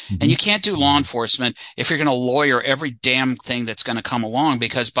everything. Mm-hmm. And you can't do law enforcement if you're going to lawyer every damn thing that's going to come along,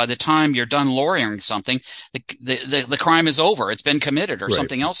 because by the time you're done lawyering something, the crime is over. It's been committed or right.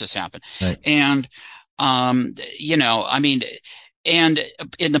 Something else has happened. Right. And, I mean, and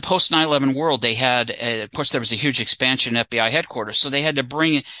in the post 9/11 world, they had, of course, there was a huge expansion in FBI headquarters. So they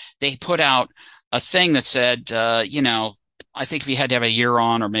put out a thing that said, I think if you had to have a year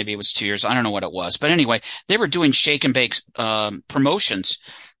on, or maybe it was 2 years, I don't know what it was. But anyway, they were doing shake and bake promotions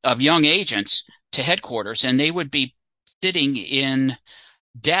of young agents to headquarters, and they would be sitting in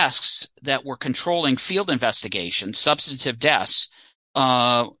desks that were controlling field investigations, substantive desks,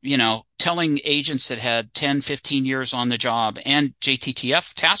 telling agents that had 10, 15 years on the job and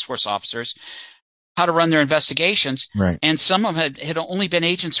JTTF task force officers how to run their investigations. Right. And some of them had only been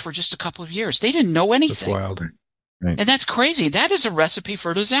agents for just a couple of years. They didn't know anything. That's wild. Right. And that's crazy. That is a recipe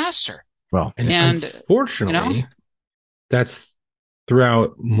for disaster. Well, and unfortunately, that's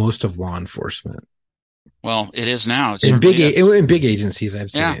throughout most of law enforcement. Well, it is now. In big agencies,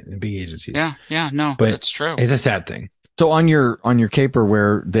 I've seen it in big agencies. No, but that's true. It's a sad thing. So on your caper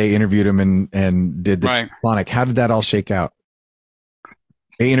where they interviewed him and did the telephonic, how did that all shake out?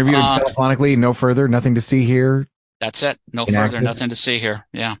 They interviewed him telephonically, no further, nothing to see here. That's it. No further, nothing to see here.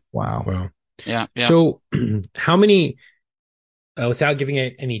 Yeah. Wow. Yeah. So how many, without giving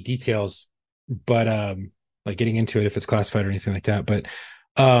it any details, but like getting into it if it's classified or anything like that, but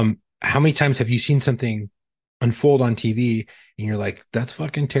how many times have you seen something unfold on TV and you're like, that's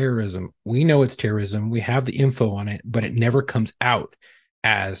fucking terrorism. We know it's terrorism. We have the info on it, but it never comes out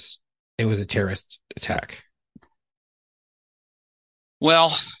as it was a terrorist attack.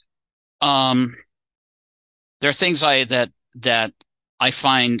 Well, there are things that I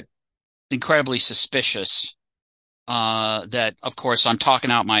find incredibly suspicious. That of course I'm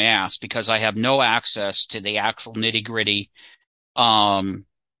talking out my ass because I have no access to the actual nitty gritty,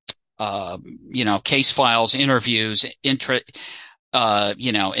 case files, interviews, intelligence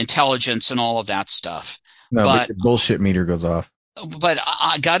and all of that stuff. No, but the bullshit meter goes off. But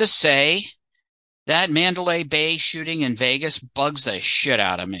I gotta say, that Mandalay Bay shooting in Vegas bugs the shit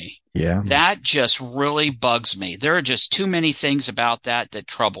out of me. Yeah. That just really bugs me. There are just too many things about that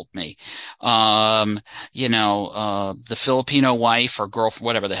troubled me. The Filipino wife or girlfriend,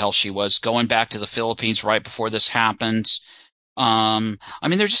 whatever the hell she was, going back to the Philippines right before this happens.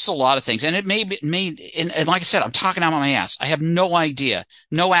 There's just a lot of things. And it may and like I said, I'm talking out of my ass. I have no idea,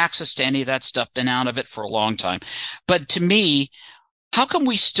 no access to any of that stuff, been out of it for a long time. But to me, how come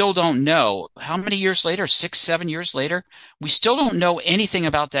we still don't know, how many years later, 6, 7 years later, we still don't know anything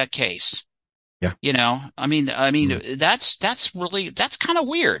about that case? Yeah. That's kind of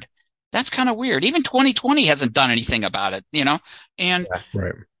weird. That's kind of weird. Even 2020 hasn't done anything about it, and,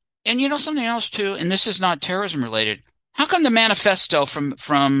 right. And something else too, and this is not terrorism related. How come the manifesto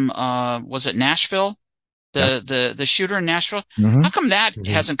from was it Nashville? The shooter in Nashville? Mm-hmm. How come that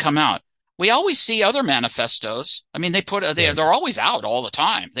hasn't come out? We always see other manifestos. I mean, they're always out all the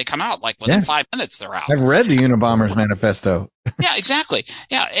time. They come out like within 5 minutes they're out. I've read the Unabomber's manifesto. Yeah, exactly.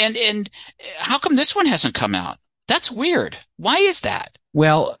 Yeah, and how come this one hasn't come out? That's weird. Why is that?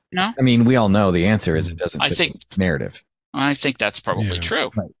 Well, we all know the answer is it doesn't fit the narrative. I think that's probably true.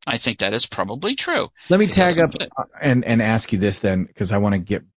 Right. I think that is probably true. Let me tag up and ask you this then, because I want to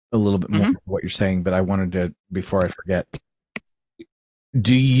get a little bit more of what you're saying, but I wanted to, before I forget,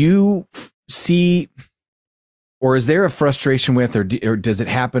 do you see, or is there a frustration with, or does it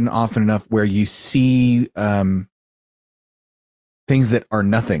happen often enough where you see things that are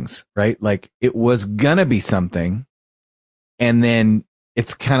nothings, right? Like it was gonna be something, and then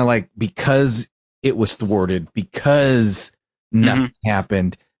it's kind of like, because it was thwarted, because nothing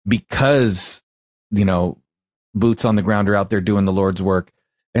happened, because, boots on the ground are out there doing the Lord's work,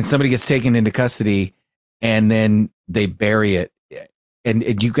 and somebody gets taken into custody and then they bury it.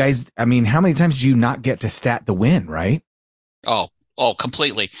 And you guys, how many times do you not get to stat the win, right? Oh,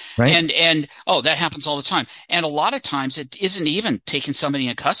 completely. Right. And that happens all the time. And a lot of times it isn't even taking somebody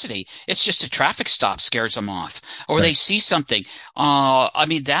in custody. It's just a traffic stop scares them off, or they see something.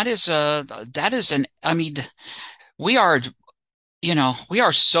 We are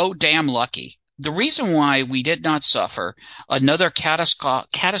so damn lucky. The reason why we did not suffer another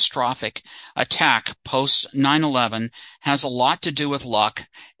catastrophic attack post 9/11 has a lot to do with luck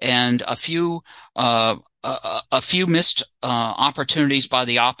and a few missed opportunities by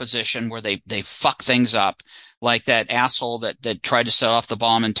the opposition where they fuck things up, like that asshole that tried to set off the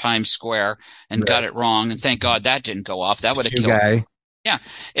bomb in Times Square and got it wrong, and thank God that didn't go off. That would have killed him. Yeah,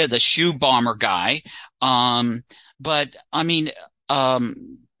 the shoe bomber guy.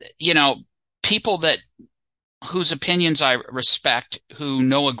 People whose opinions I respect, who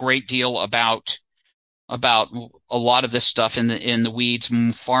know a great deal about a lot of this stuff in the weeds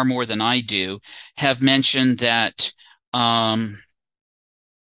far more than I do, have mentioned that the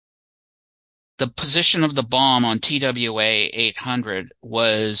position of the bomb on TWA 800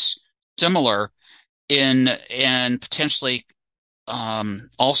 was similar and potentially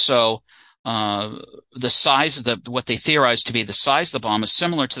also the size of what they theorized to be the size of the bomb is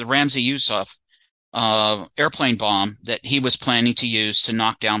similar to the Ramzi Yousef airplane bomb that he was planning to use to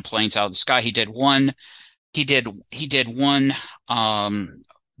knock down planes out of the sky. He did one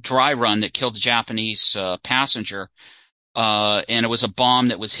dry run that killed a Japanese passenger. And it was a bomb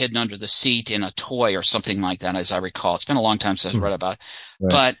that was hidden under the seat in a toy or something like that, as I recall. It's been a long time since I read about it.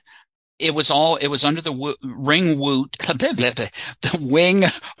 Right. But it was under the wing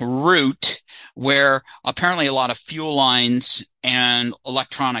root where apparently a lot of fuel lines and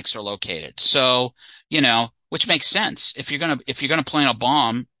electronics are located. So, which makes sense. If you're going to plant a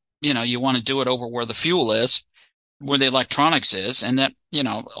bomb, you want to do it over where the fuel is, where the electronics is, and that,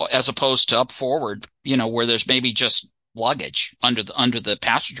 as opposed to up forward, where there's maybe just luggage under the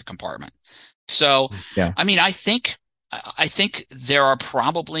passenger compartment. So, yeah. I mean, I think there are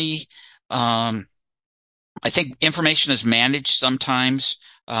probably, I think information is managed sometimes,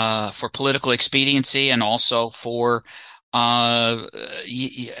 for political expediency and also for,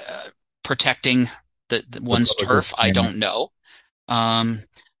 protecting the one's turf. I don't know.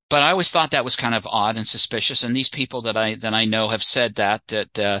 But I always thought that was kind of odd and suspicious. And these people that I know have said that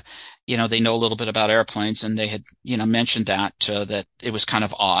they know a little bit about airplanes, and they had, mentioned that it was kind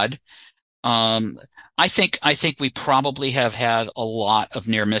of odd. I think we probably have had a lot of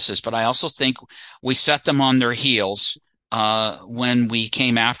near misses, but I also think we set them on their heels, when we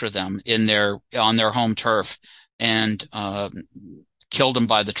came after them on their home turf and, killed them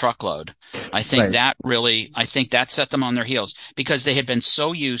by the truckload. I think that set them on their heels because they had been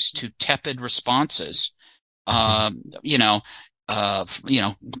so used to tepid responses. Khobar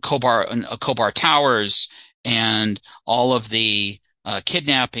Towers and all of the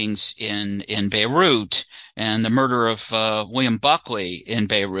kidnappings in Beirut and the murder of William Buckley in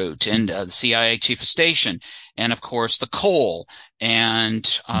Beirut and the CIA chief of station, and of course the coal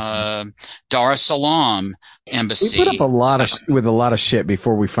and Dar es Salaam embassy. We put up a lot of shit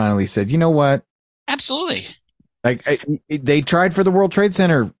before we finally said, you know what? Absolutely. Like they tried for the World Trade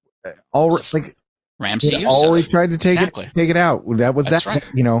Center. Ramsey Yousef. always tried to take it out. That's right.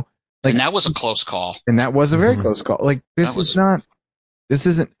 And that was a close call. And that was a very close call. Like so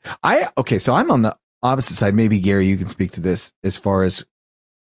I'm on the opposite side. Maybe Gary, you can speak to this as far as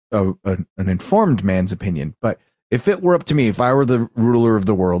an informed man's opinion. But if it were up to me, if I were the ruler of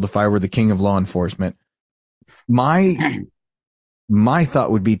the world, if I were the king of law enforcement, my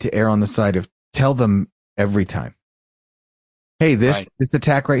thought would be to err on the side of tell them every time, hey, this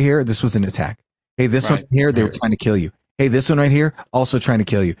attack right here, this was an attack. Hey, this one here, they were trying to kill you. Hey, this one right here, also trying to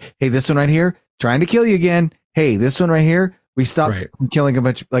kill you. Hey, this one right here, trying to kill you again. Hey, this one right here, we stopped from killing a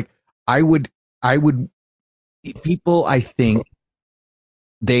bunch of, people, I think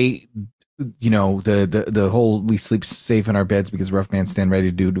they, the whole we sleep safe in our beds because rough men stand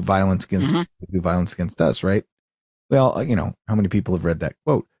ready to do violence against us, right? Well, how many people have read that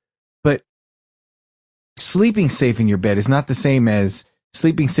quote? But sleeping safe in your bed is not the same as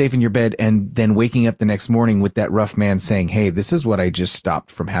sleeping safe in your bed and then waking up the next morning with that rough man saying, hey, this is what I just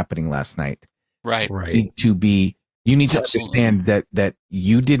stopped from happening last night. Right. You need to understand that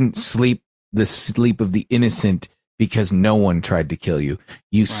you didn't sleep the sleep of the innocent because no one tried to kill you.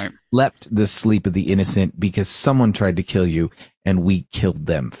 You slept the sleep of the innocent because someone tried to kill you and we killed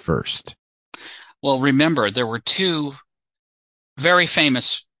them first. Well, remember, there were two very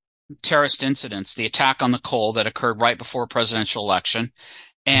famous terrorist incidents, the attack on the coal that occurred right before a presidential election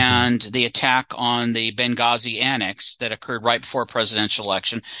and the attack on the Benghazi annex that occurred right before a presidential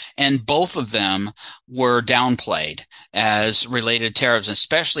election. And both of them were downplayed as related to terrorism,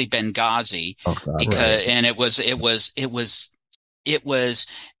 especially Benghazi, and it was a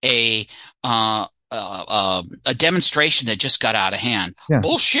demonstration that just got out of hand. Yeah.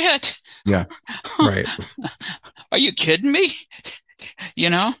 Bullshit. Yeah. Right. Are you kidding me?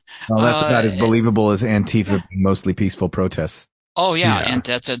 Well, that's about as believable as Antifa being mostly peaceful protests. Oh yeah, and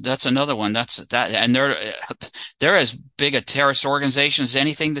that's another one. And they're as big a terrorist organization as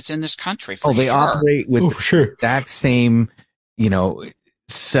anything that's in this country. They operate with the exact same,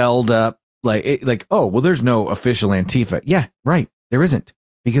 celled up there's no official Antifa. Yeah, right. There isn't,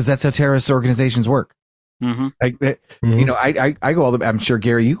 because that's how terrorist organizations work. Mm-hmm. I go I'm sure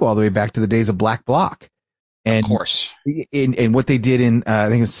Gary, you go all the way back to the days of Black Bloc. And, of course. And what they did in, I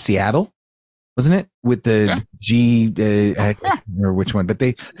think it was Seattle, wasn't it? With the or which one? But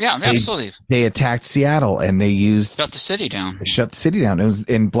absolutely. They attacked Seattle and they shut the city down. It was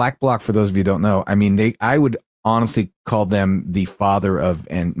in Black Bloc. For those of you who don't know, I mean, I would honestly call them the father of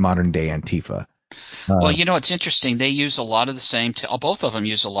modern day Antifa. Well, it's interesting. They use a lot of the same, both of them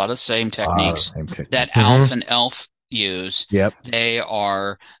use a lot of the same techniques that Alf and Elf use. Yep.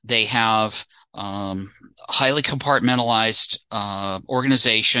 They have highly compartmentalized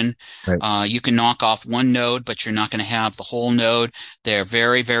organization. Right. You can knock off one node, but you're not going to have the whole node. They're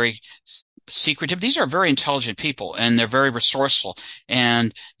very, very secretive. These are very intelligent people, and they're very resourceful.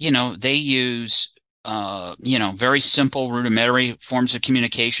 And, they use, very simple rudimentary forms of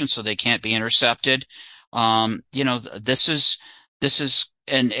communication so they can't be intercepted. This is,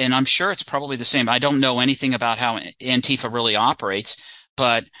 and I'm sure it's probably the same. I don't know anything about how Antifa really operates,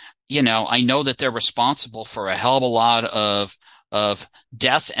 but, I know that they're responsible for a hell of a lot of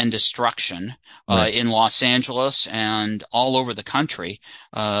death and destruction in Los Angeles and all over the country,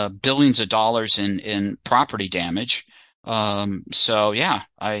 billions of dollars in property damage. So yeah,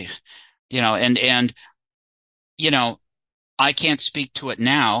 I can't speak to it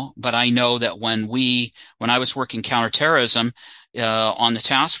now, but I know that when I was working counterterrorism on the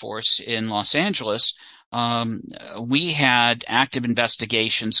task force in Los Angeles, we had active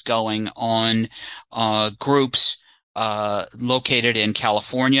investigations going on groups located in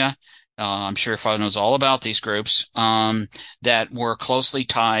California. I'm sure everyone knows all about these groups that were closely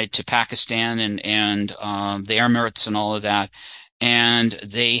tied to Pakistan and the Emirates and all of that. And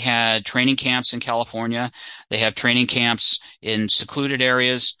they had training camps in California. They have training camps in secluded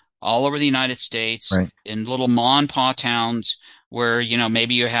areas all over the United States, in little ma and pa towns where,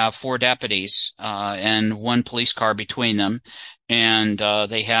 maybe you have 4 deputies and 1 police car between them. And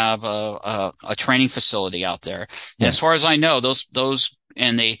they have a training facility out there. And as far as I know, those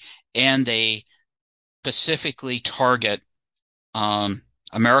and they specifically target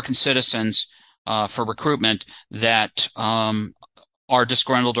American citizens for recruitment that are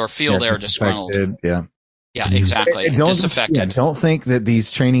disgruntled or feel they're disgruntled. Yeah, exactly. Disaffected. Don't think that these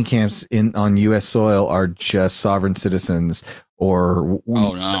training camps on U.S. soil are just sovereign citizens or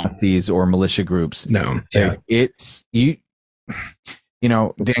Nazis or militia groups. No, it's you.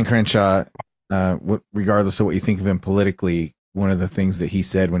 Dan Crenshaw. Regardless of what you think of him politically, one of the things that he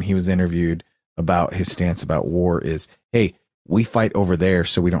said when he was interviewed about his stance about war is, "Hey, we fight over there,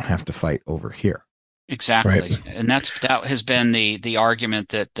 so we don't have to fight over here." Exactly, and that has been the argument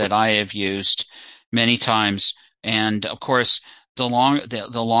that I have used many times. And of course, the longer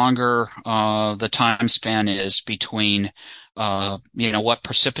the time span is between what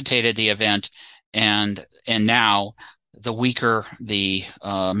precipitated the event and now, the weaker the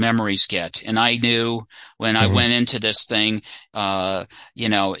memories get. And I knew when I went into this thing, in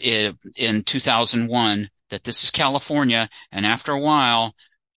 2001, that this is California, and after a while,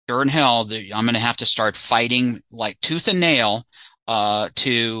 sure in hell, I'm going to have to start fighting like tooth and nail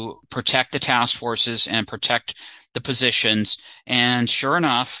to protect the task forces and protect the positions. And sure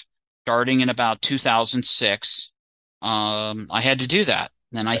enough, starting in about 2006, I had to do that.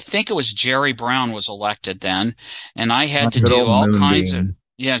 And I think it was Jerry Brown was elected then, and I had to do all kinds of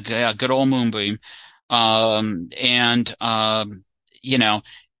good old Moonbeam. I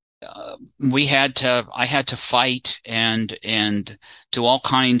had to fight and do all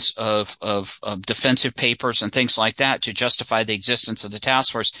kinds of defensive papers and things like that to justify the existence of the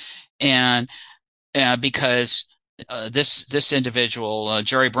task force. And because this individual,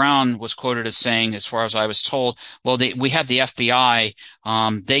 Jerry Brown, was quoted as saying, as far as I was told, well, we have the FBI,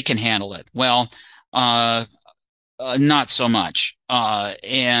 they can handle it. Well, not so much. Do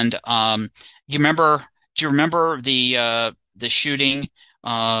you remember the shooting?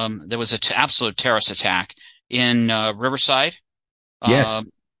 There was an absolute terrorist attack in Riverside. Yes.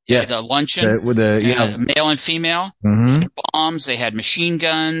 The luncheon with male and female. They had bombs. They had machine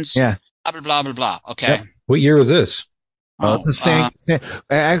guns. Yeah. Blah blah blah blah blah. Okay. Yep. What year was this? Oh, it's the same.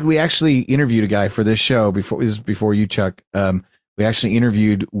 We actually interviewed a guy for this show before you, Chuck. We actually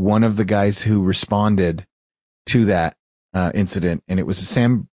interviewed one of the guys who responded to that incident, and it was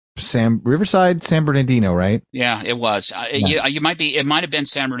Riverside, San Bernardino, right? Yeah, it was. It might have been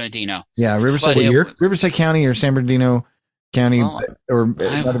San Bernardino. Yeah, Riverside. What year? Riverside County or San Bernardino County,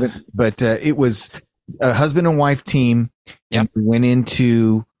 it was a husband and wife team. Yep. And went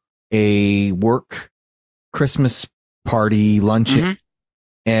into a work Christmas party luncheon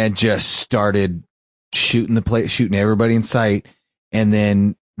and just started shooting everybody in sight. And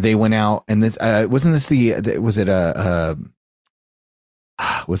then they went out, and this they had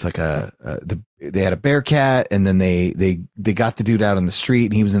a Bearcat, and then they got the dude out on the street,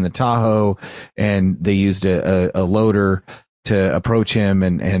 and he was in the Tahoe, and they used a loader to approach him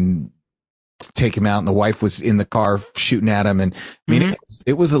and take him out, and the wife was in the car shooting at him. And I mean,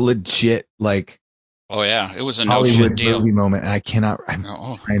 it was a legit, like, oh yeah, it was a Hollywood deal movie moment. And I'm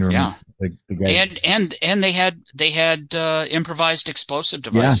trying to remember the guy. And they had improvised explosive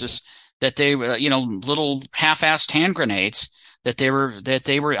devices that they were, little half-assed hand grenades that they were,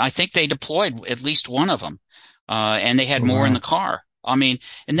 I think they deployed at least one of them. And they had more in the car. I mean,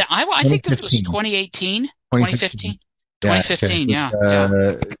 and I think this was 2018, 2015, 2015. Yeah.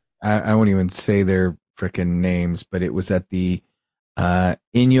 I won't even say their freaking names, but it was at the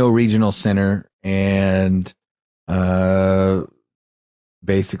Inyo Regional Center, and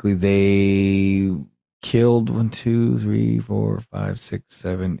basically they killed 1, 2, 3, 4, 5, 6,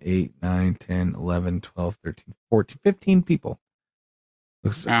 7, 8, 9, 10, 11, 12, 13, 14, 15 people.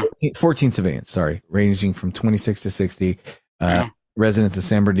 14 civilians, sorry, ranging from 26 to 60. Residents of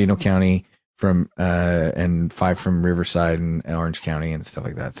San Bernardino County and 5 from Riverside and Orange County and stuff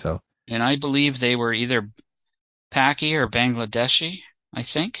like that. So, and I believe they were either Paki or Bangladeshi, I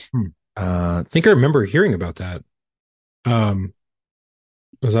think. I think I remember hearing about that.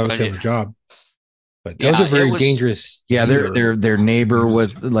 Was obviously on the job, but that was a very dangerous. Yeah, their neighbor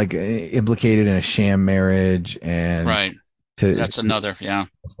was like implicated in a sham marriage, and right. That's another, a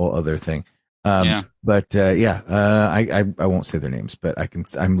whole other thing. But I won't say their names, but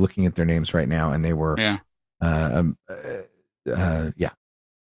I'm looking at their names right now, and they were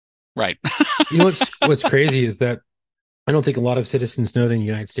right. What's crazy is that I don't think a lot of citizens know that in the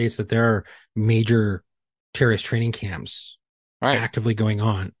United States that there are major terrorist training camps actively going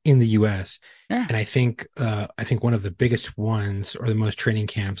on in the U.S. Yeah. And I think one of the biggest ones, or the most training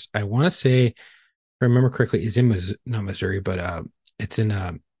camps, I want to say, if I remember correctly, is in not Missouri, but it's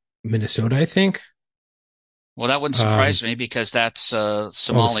in Minnesota, I think. Well, that wouldn't surprise me because that's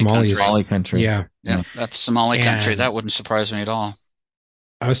Somali country. Yeah, that's Somali country. That wouldn't surprise me at all.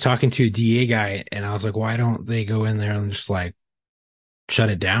 I was talking to a DA guy, and I was like, "Why don't they go in there and just like shut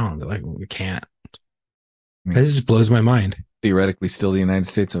it down?" They're like, "We can't." It just blows my mind. Theoretically, still the United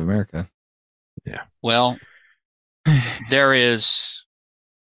States of America. Yeah. Well, there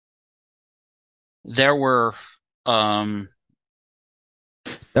were.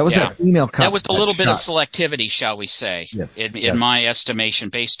 That was that female cop. That was a little bit of selectivity, shall we say? Yes. In my estimation,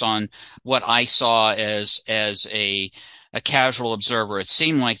 based on what I saw as a casual observer, it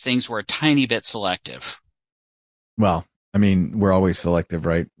seemed like things were a tiny bit selective. Well, I mean, we're always selective,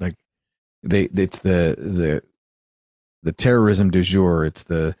 right? Like it's the terrorism du jour. It's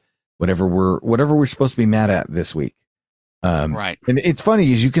the whatever we're supposed to be mad at this week. Right. And it's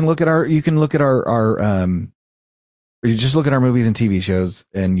funny is you just look at our movies and TV shows,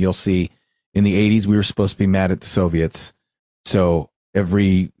 and you'll see in the 80s we were supposed to be mad at the Soviets. So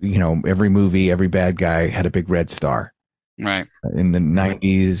every movie, every bad guy had a big red star. Right. In the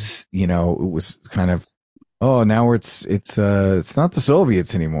 90s, it was kind of, now it's not the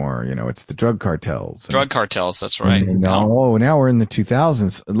Soviets anymore. It's the drug cartels. That's right. Now we're in the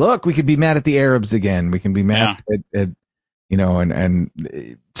 2000s. Look, we could be mad at the Arabs again. We can be mad at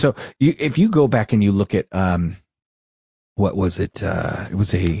so if you go back and you look at, what was it? It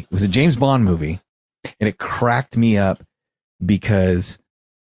was a James Bond movie, and it cracked me up because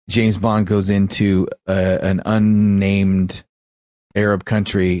James Bond goes into an unnamed Arab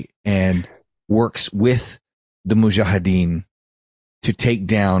country and works with the Mujahideen to take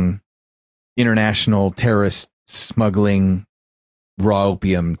down international terrorist smuggling raw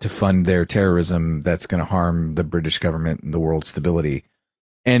opium to fund their terrorism that's going to harm the British government and the world's stability.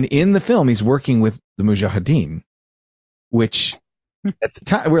 And in the film, he's working with the Mujahideen, which at the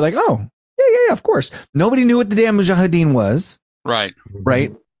time we're like, oh, yeah, of course. Nobody knew what the damn Mujahideen was. Right.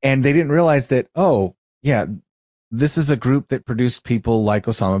 Right. And they didn't realize that, this is a group that produced people like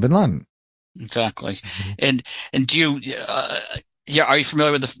Osama bin Laden. Exactly. And do you, are you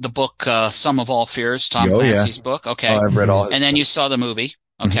familiar with the book, Sum of All Fears, Tom Clancy's book? Okay. I've read all. And then you saw the movie.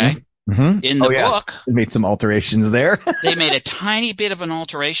 Okay. Mm-hmm. In the book, they made some alterations there. They made a tiny bit of an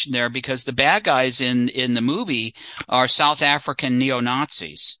alteration there because the bad guys in the movie are South African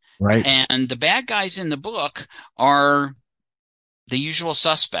neo-Nazis. Right. And the bad guys in the book are the usual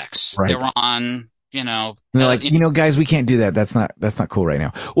suspects. Right. They're on, and they're like, guys, we can't do that. That's not cool right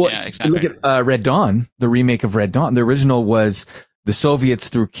now. Well, yeah, exactly. Look at Red Dawn, the remake of Red Dawn. The original was the Soviets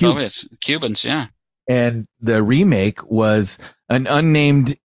through Cuba. Cubans, yeah. And the remake was an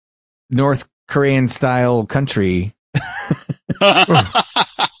unnamed North Korean style country.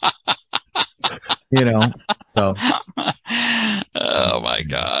 So. Oh my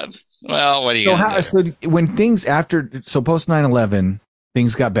God. Well, what do you do? So when things post 9/11,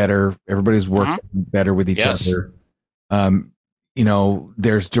 things got better. Everybody's working better with each other.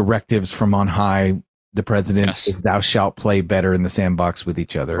 There's directives from on high. The president, thou shalt play better in the sandbox with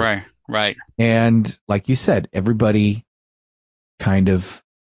each other. Right. And like you said, everybody kind of,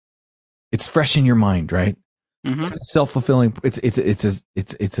 it's fresh in your mind, right? Mm-hmm. Self-fulfilling.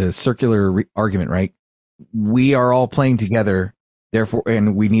 It's a circular argument, right? We are all playing together, therefore,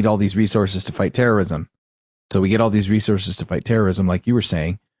 and we need all these resources to fight terrorism. So we get all these resources to fight terrorism, like you were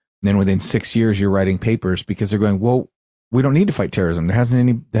saying. And then within 6 years, you're writing papers because they're going, well, we don't need to fight terrorism. There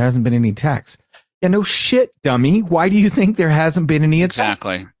hasn't been any attacks. Yeah, no shit, dummy. Why do you think there hasn't been any attacks?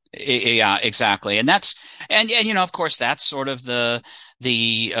 Exactly. Yeah, exactly. And of course, that's sort of the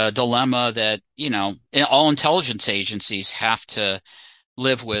dilemma that, all intelligence agencies have to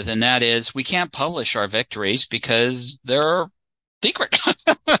live with. And that is, we can't publish our victories because they're secret.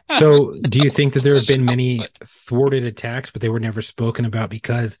 So do you think that there have been many thwarted attacks, but they were never spoken about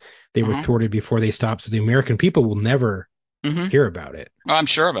because they were thwarted before they stopped? So the American people will never hear about it. Oh, I'm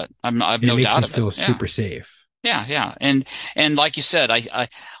sure of it. I've no doubt of it. Feel super safe. Yeah, yeah. And like you said, I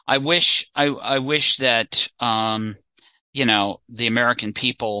wish that, the American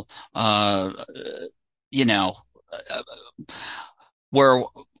people,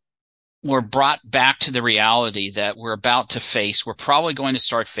 we're brought back to the reality that we're probably going to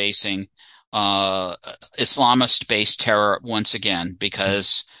start facing Islamist-based terror once again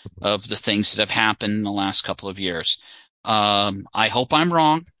because of the things that have happened in the last couple of years. I hope I'm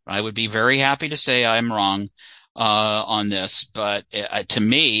wrong. I would be very happy to say I'm wrong on this, but to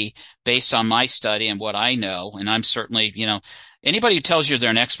me, based on my study and what I know, and I'm certainly, anybody who tells you they're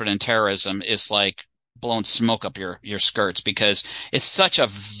an expert in terrorism is like blowing smoke up your skirts because it's such a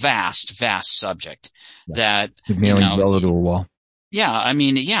vast subject that nailing Bellow to a wall. I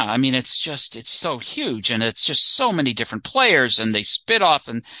mean, it's so huge and it's just so many different players and they spit off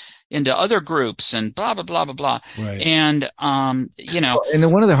into other groups and blah, blah, blah, blah, blah. Right. And,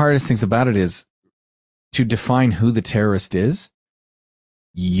 and one of the hardest things about it is to define who the terrorist is.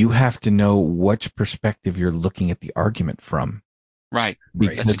 You have to know which perspective you're looking at the argument from. Right.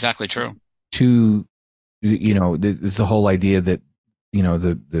 That's exactly true. There's the whole idea that,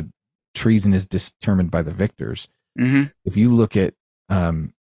 the treason is determined by the victors. Mm-hmm. If you look at,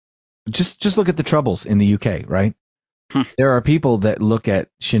 just look at the Troubles in the UK, right? There are people that look at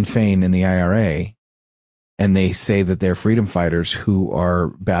Sinn Féin and the IRA and they say that they're freedom fighters who are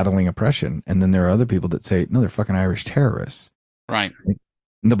battling oppression. And then there are other people that say, no, they're fucking Irish terrorists. Right.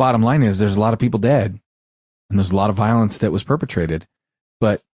 And the bottom line is there's a lot of people dead and there's a lot of violence that was perpetrated,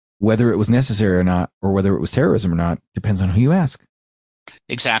 but whether it was necessary or not, or whether it was terrorism or not, depends on who you ask.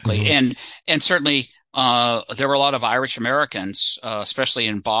 Exactly. Mm-hmm. And certainly, there were a lot of Irish Americans, especially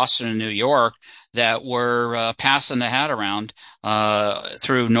in Boston and New York, that were passing the hat around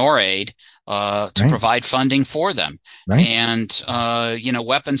through NORAID to provide funding for them. Right. And,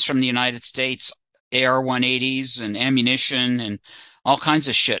 weapons from the United States, AR-180s and ammunition and all kinds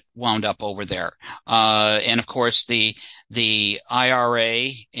of shit wound up over there. And of course, the IRA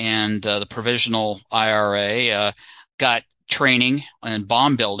and the provisional IRA got training and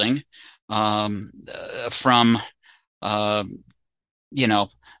bomb building from the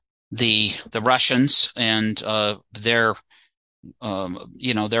Russians and their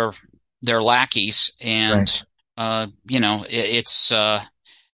lackeys, and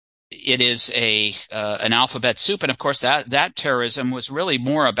it is an alphabet soup. And of course that terrorism was really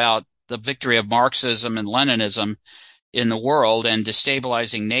more about the victory of Marxism and Leninism in the world and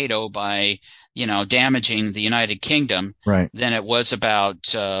destabilizing NATO by damaging the United Kingdom, right, than it was about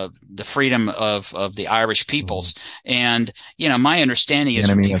the freedom of the Irish peoples. And my understanding is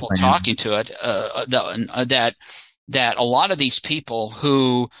from people talking to it that a lot of these people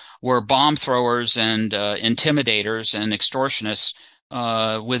who were bomb throwers and intimidators and extortionists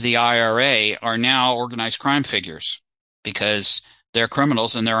with the IRA are now organized crime figures because they're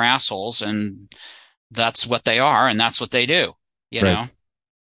criminals and they're assholes, and that's what they are and that's what they do. You know.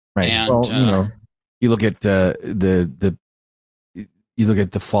 Right. And, well, you look at you look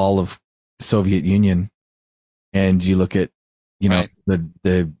at the fall of the Soviet Union, and you look at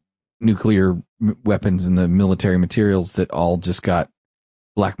the nuclear weapons and the military materials that all just got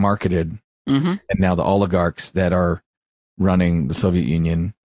black marketed, and now the oligarchs that are running the Soviet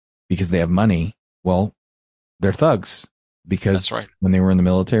Union because they have money. Well, they're thugs because when they were in the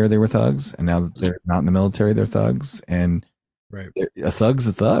military they were thugs, and now that they're not in the military they're thugs, and a thug's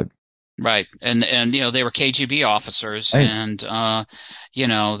a thug. Right. And they were KGB officers, and they were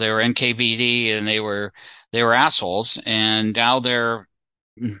NKVD, and they were assholes, and now they're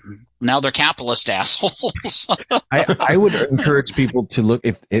capitalist assholes. I would encourage people to look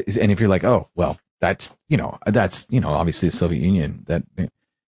if you're like, oh, well, that's obviously the Soviet Union, that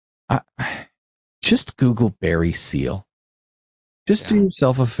just Google Barry Seal. Just do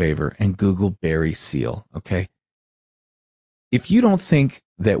yourself a favor and Google Barry Seal. Okay. If you don't think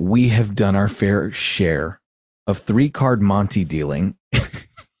that we have done our fair share of 3-card Monte dealing.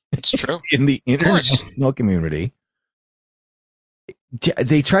 It's true. In the international community.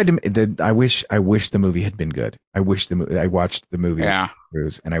 They tried to. I wish the movie had been good. I watched the movie,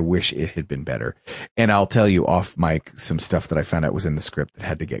 and I wish it had been better. And I'll tell you off mic some stuff that I found out was in the script that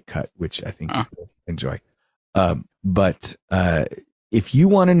had to get cut, which I think you will enjoy. But if you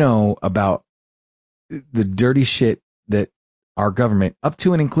want to know about the dirty shit that our government, up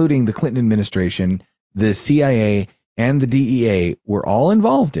to and including the Clinton administration, the CIA, and the DEA were all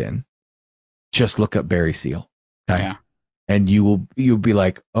involved in, just look up Barry Seal. Okay? Yeah. And you'll be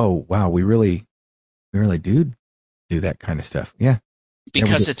like, oh wow, we really do that kind of stuff. Yeah.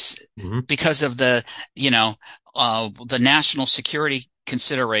 Because it's because of the, the national security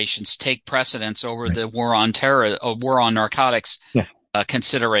considerations take precedence over the war on terror, war on narcotics. Yeah.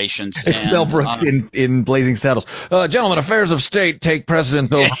 Considerations. It's Mel Brooks in Blazing Saddles. Gentlemen, affairs of state take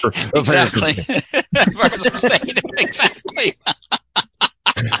precedence over exactly. Affairs of state. Exactly.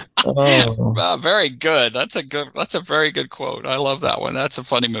 Very good. That's a very good quote. I love that one. That's a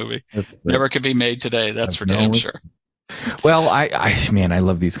funny movie. Never could be made today. That's for damn sure. Well, I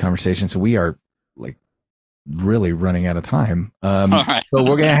love these conversations. We are like really running out of time. All right. So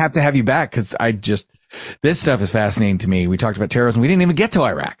we're going to have you back because this stuff is fascinating to me. We talked about terrorism. We didn't even get to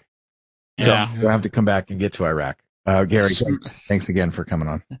Iraq. Yeah. So we'll have to come back and get to Iraq. Gary, thanks again for coming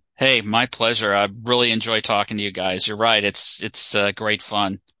on. Hey, my pleasure. I really enjoy talking to you guys. You're right. It's great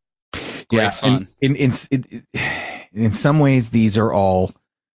fun. Great fun. In some ways, these are all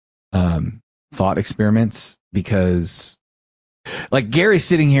thought experiments because, like, Gary's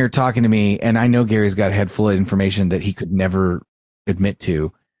sitting here talking to me, and I know Gary's got a head full of information that he could never admit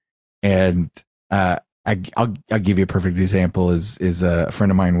to, and I'll give you a perfect example. Is a friend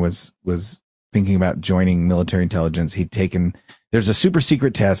of mine was thinking about joining military intelligence. There's a super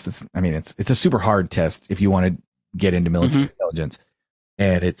secret test. It's a super hard test if you want to get into military intelligence.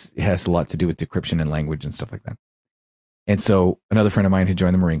 And it has a lot to do with decryption and language and stuff like that. And so another friend of mine had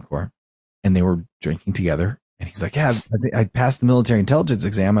joined the Marine Corps and they were drinking together. And he's like, yeah, I passed the military intelligence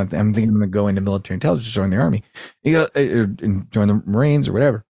exam. I'm thinking I'm going to go into military intelligence, join the Army, and join the Marines or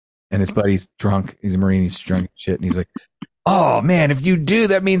whatever. And his buddy's drunk. He's a Marine. He's drunk as shit. And he's like, oh man, if you do,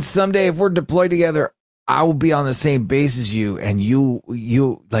 that means someday if we're deployed together, I will be on the same base as you, and you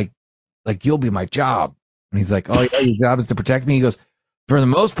like you'll be my job. And he's like, oh yeah, your job is to protect me. He goes, for the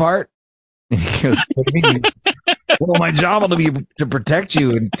most part. And he goes, what do you mean? Well, my job will be to protect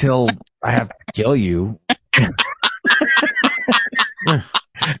you until I have to kill you.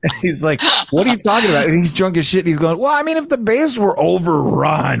 He's like, what are you talking about? And he's drunk as shit. And he's going, well, I mean, if the base were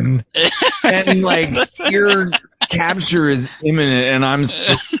overrun and like your capture is imminent and I'm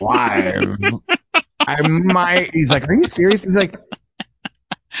still alive, I might. He's like, are you serious? He's like,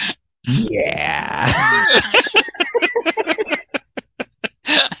 yeah.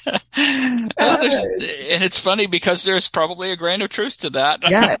 And it's funny because there's probably a grain of truth to that.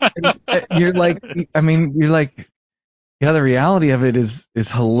 Yeah. You're like, yeah, the reality of it is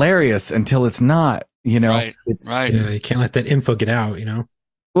hilarious until it's not, Right. Right. Yeah, you can't let that info get out,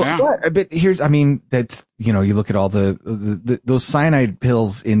 Well, yeah. But that's, you look at all those cyanide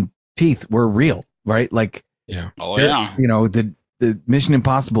pills in teeth were real, right? Like, yeah. Oh, yeah. The Mission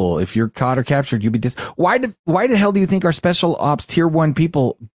Impossible, if you're caught or captured, you'll be why the hell do you think our special ops tier 1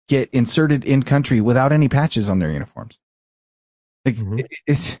 people get inserted in country without any patches on their uniforms? Like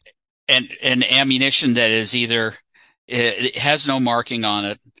it's and ammunition that is either it has no marking on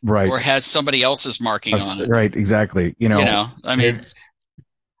it, right, or has somebody else's marking on it, right? Exactly. I mean,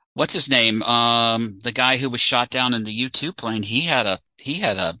 what's his name? The guy who was shot down in the U-2 plane. He had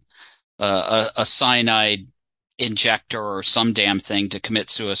a cyanide injector or some damn thing to commit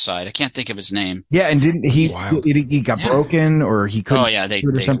suicide. I can't think of his name. Yeah, and didn't he? He got broken, or he couldn't. Oh yeah, they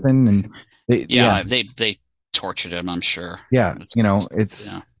or something, and they tortured him. I'm sure. Yeah,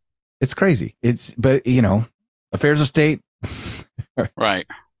 it's crazy. But affairs of state. Right.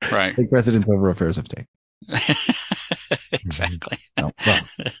 Take precedence over affairs of state. Exactly. No,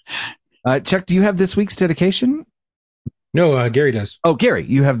 well. Chuck, do you have this week's dedication? No, Gary does. Oh, Gary,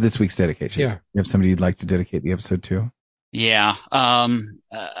 you have this week's dedication. Yeah. You have somebody you'd like to dedicate the episode to? Yeah.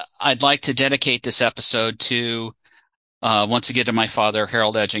 I'd like to dedicate this episode to, once again, to my father,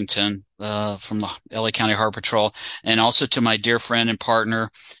 Harold Edgington, from the LA County Harbor Patrol, and also to my dear friend and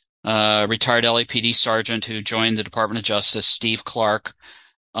partner, retired LAPD sergeant who joined the Department of Justice, Steve Clark.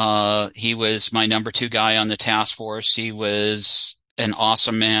 He was my number 2 guy on the task force. He was an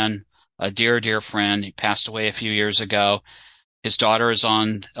awesome man, a dear, dear friend. He passed away a few years ago. His daughter is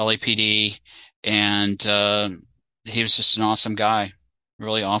on LAPD, and he was just an awesome guy.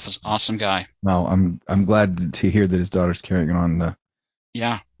 Really awesome guy. No, I'm glad to hear that his daughter's carrying on the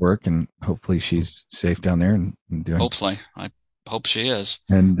work, and hopefully she's safe down there and doing. Hopefully, I hope she is.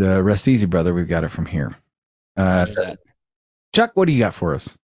 And rest easy, brother. We've got it from here. Chuck, what do you got for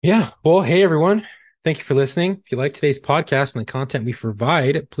us? Yeah. Well, hey everyone. Thank you for listening. If you like today's podcast and the content we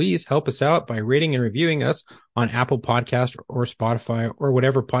provide, please help us out by rating and reviewing us on Apple Podcast or Spotify or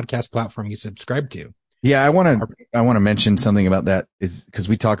whatever podcast platform you subscribe to. Yeah, I want to mention something about that, is because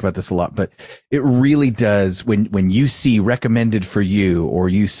we talk about this a lot, but it really does when you see recommended for you, or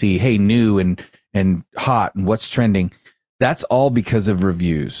you see, hey, new and hot and what's trending, that's all because of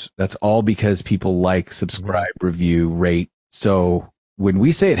reviews. That's all because people like, subscribe, review, rate. So when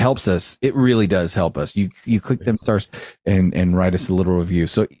we say it helps us, it really does help us. You click them stars and write us a little review.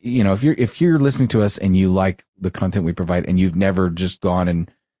 So, you know, if you're listening to us and you like the content we provide, and you've never just gone and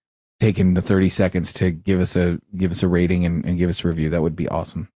taken the 30 seconds to give us a rating and give us a review, that would be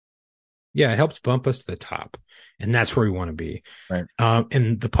awesome. Yeah, it helps bump us to the top, and that's where we want to be. Right.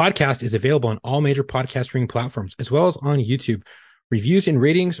 And the podcast is available on all major podcast streaming platforms, as well as on YouTube. Reviews and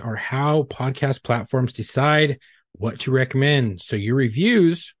ratings are how podcast platforms decide what to recommend. So your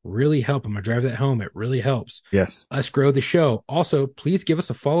reviews really help. I'm going to drive that home. It really helps. Yes. Us grow the show. Also, please give us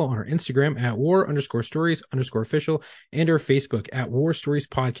a follow on our Instagram at war_stories_official and our Facebook at War Stories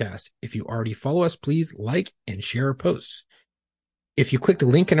Podcast. If you already follow us, please like and share our posts. If you click the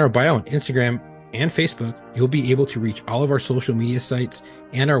link in our bio on Instagram and Facebook, you'll be able to reach all of our social media sites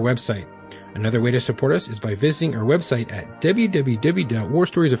and our website. Another way to support us is by visiting our website at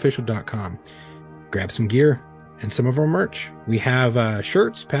www.warstoriesofficial.com. Grab some gear and some of our merch. We have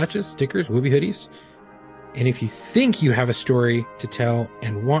shirts, patches, stickers, Wooby hoodies. And if you think you have a story to tell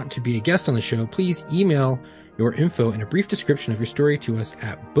and want to be a guest on the show, please email your info and a brief description of your story to us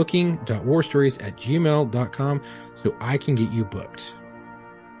at booking.warstories@gmail.com so I can get you booked.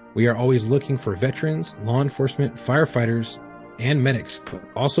 We are always looking for veterans, law enforcement, firefighters, and medics, but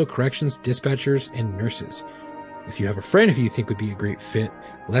also corrections, dispatchers, and nurses. If you have a friend who you think would be a great fit,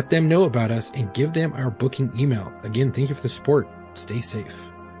 let them know about us and give them our booking email. Again, thank you for the support. Stay safe.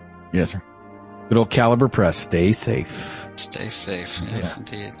 Yes, sir. Good old Caliber Press. Stay safe. Stay safe. Yes,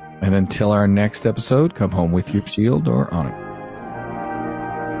 indeed. And until our next episode, come home with your shield or on it.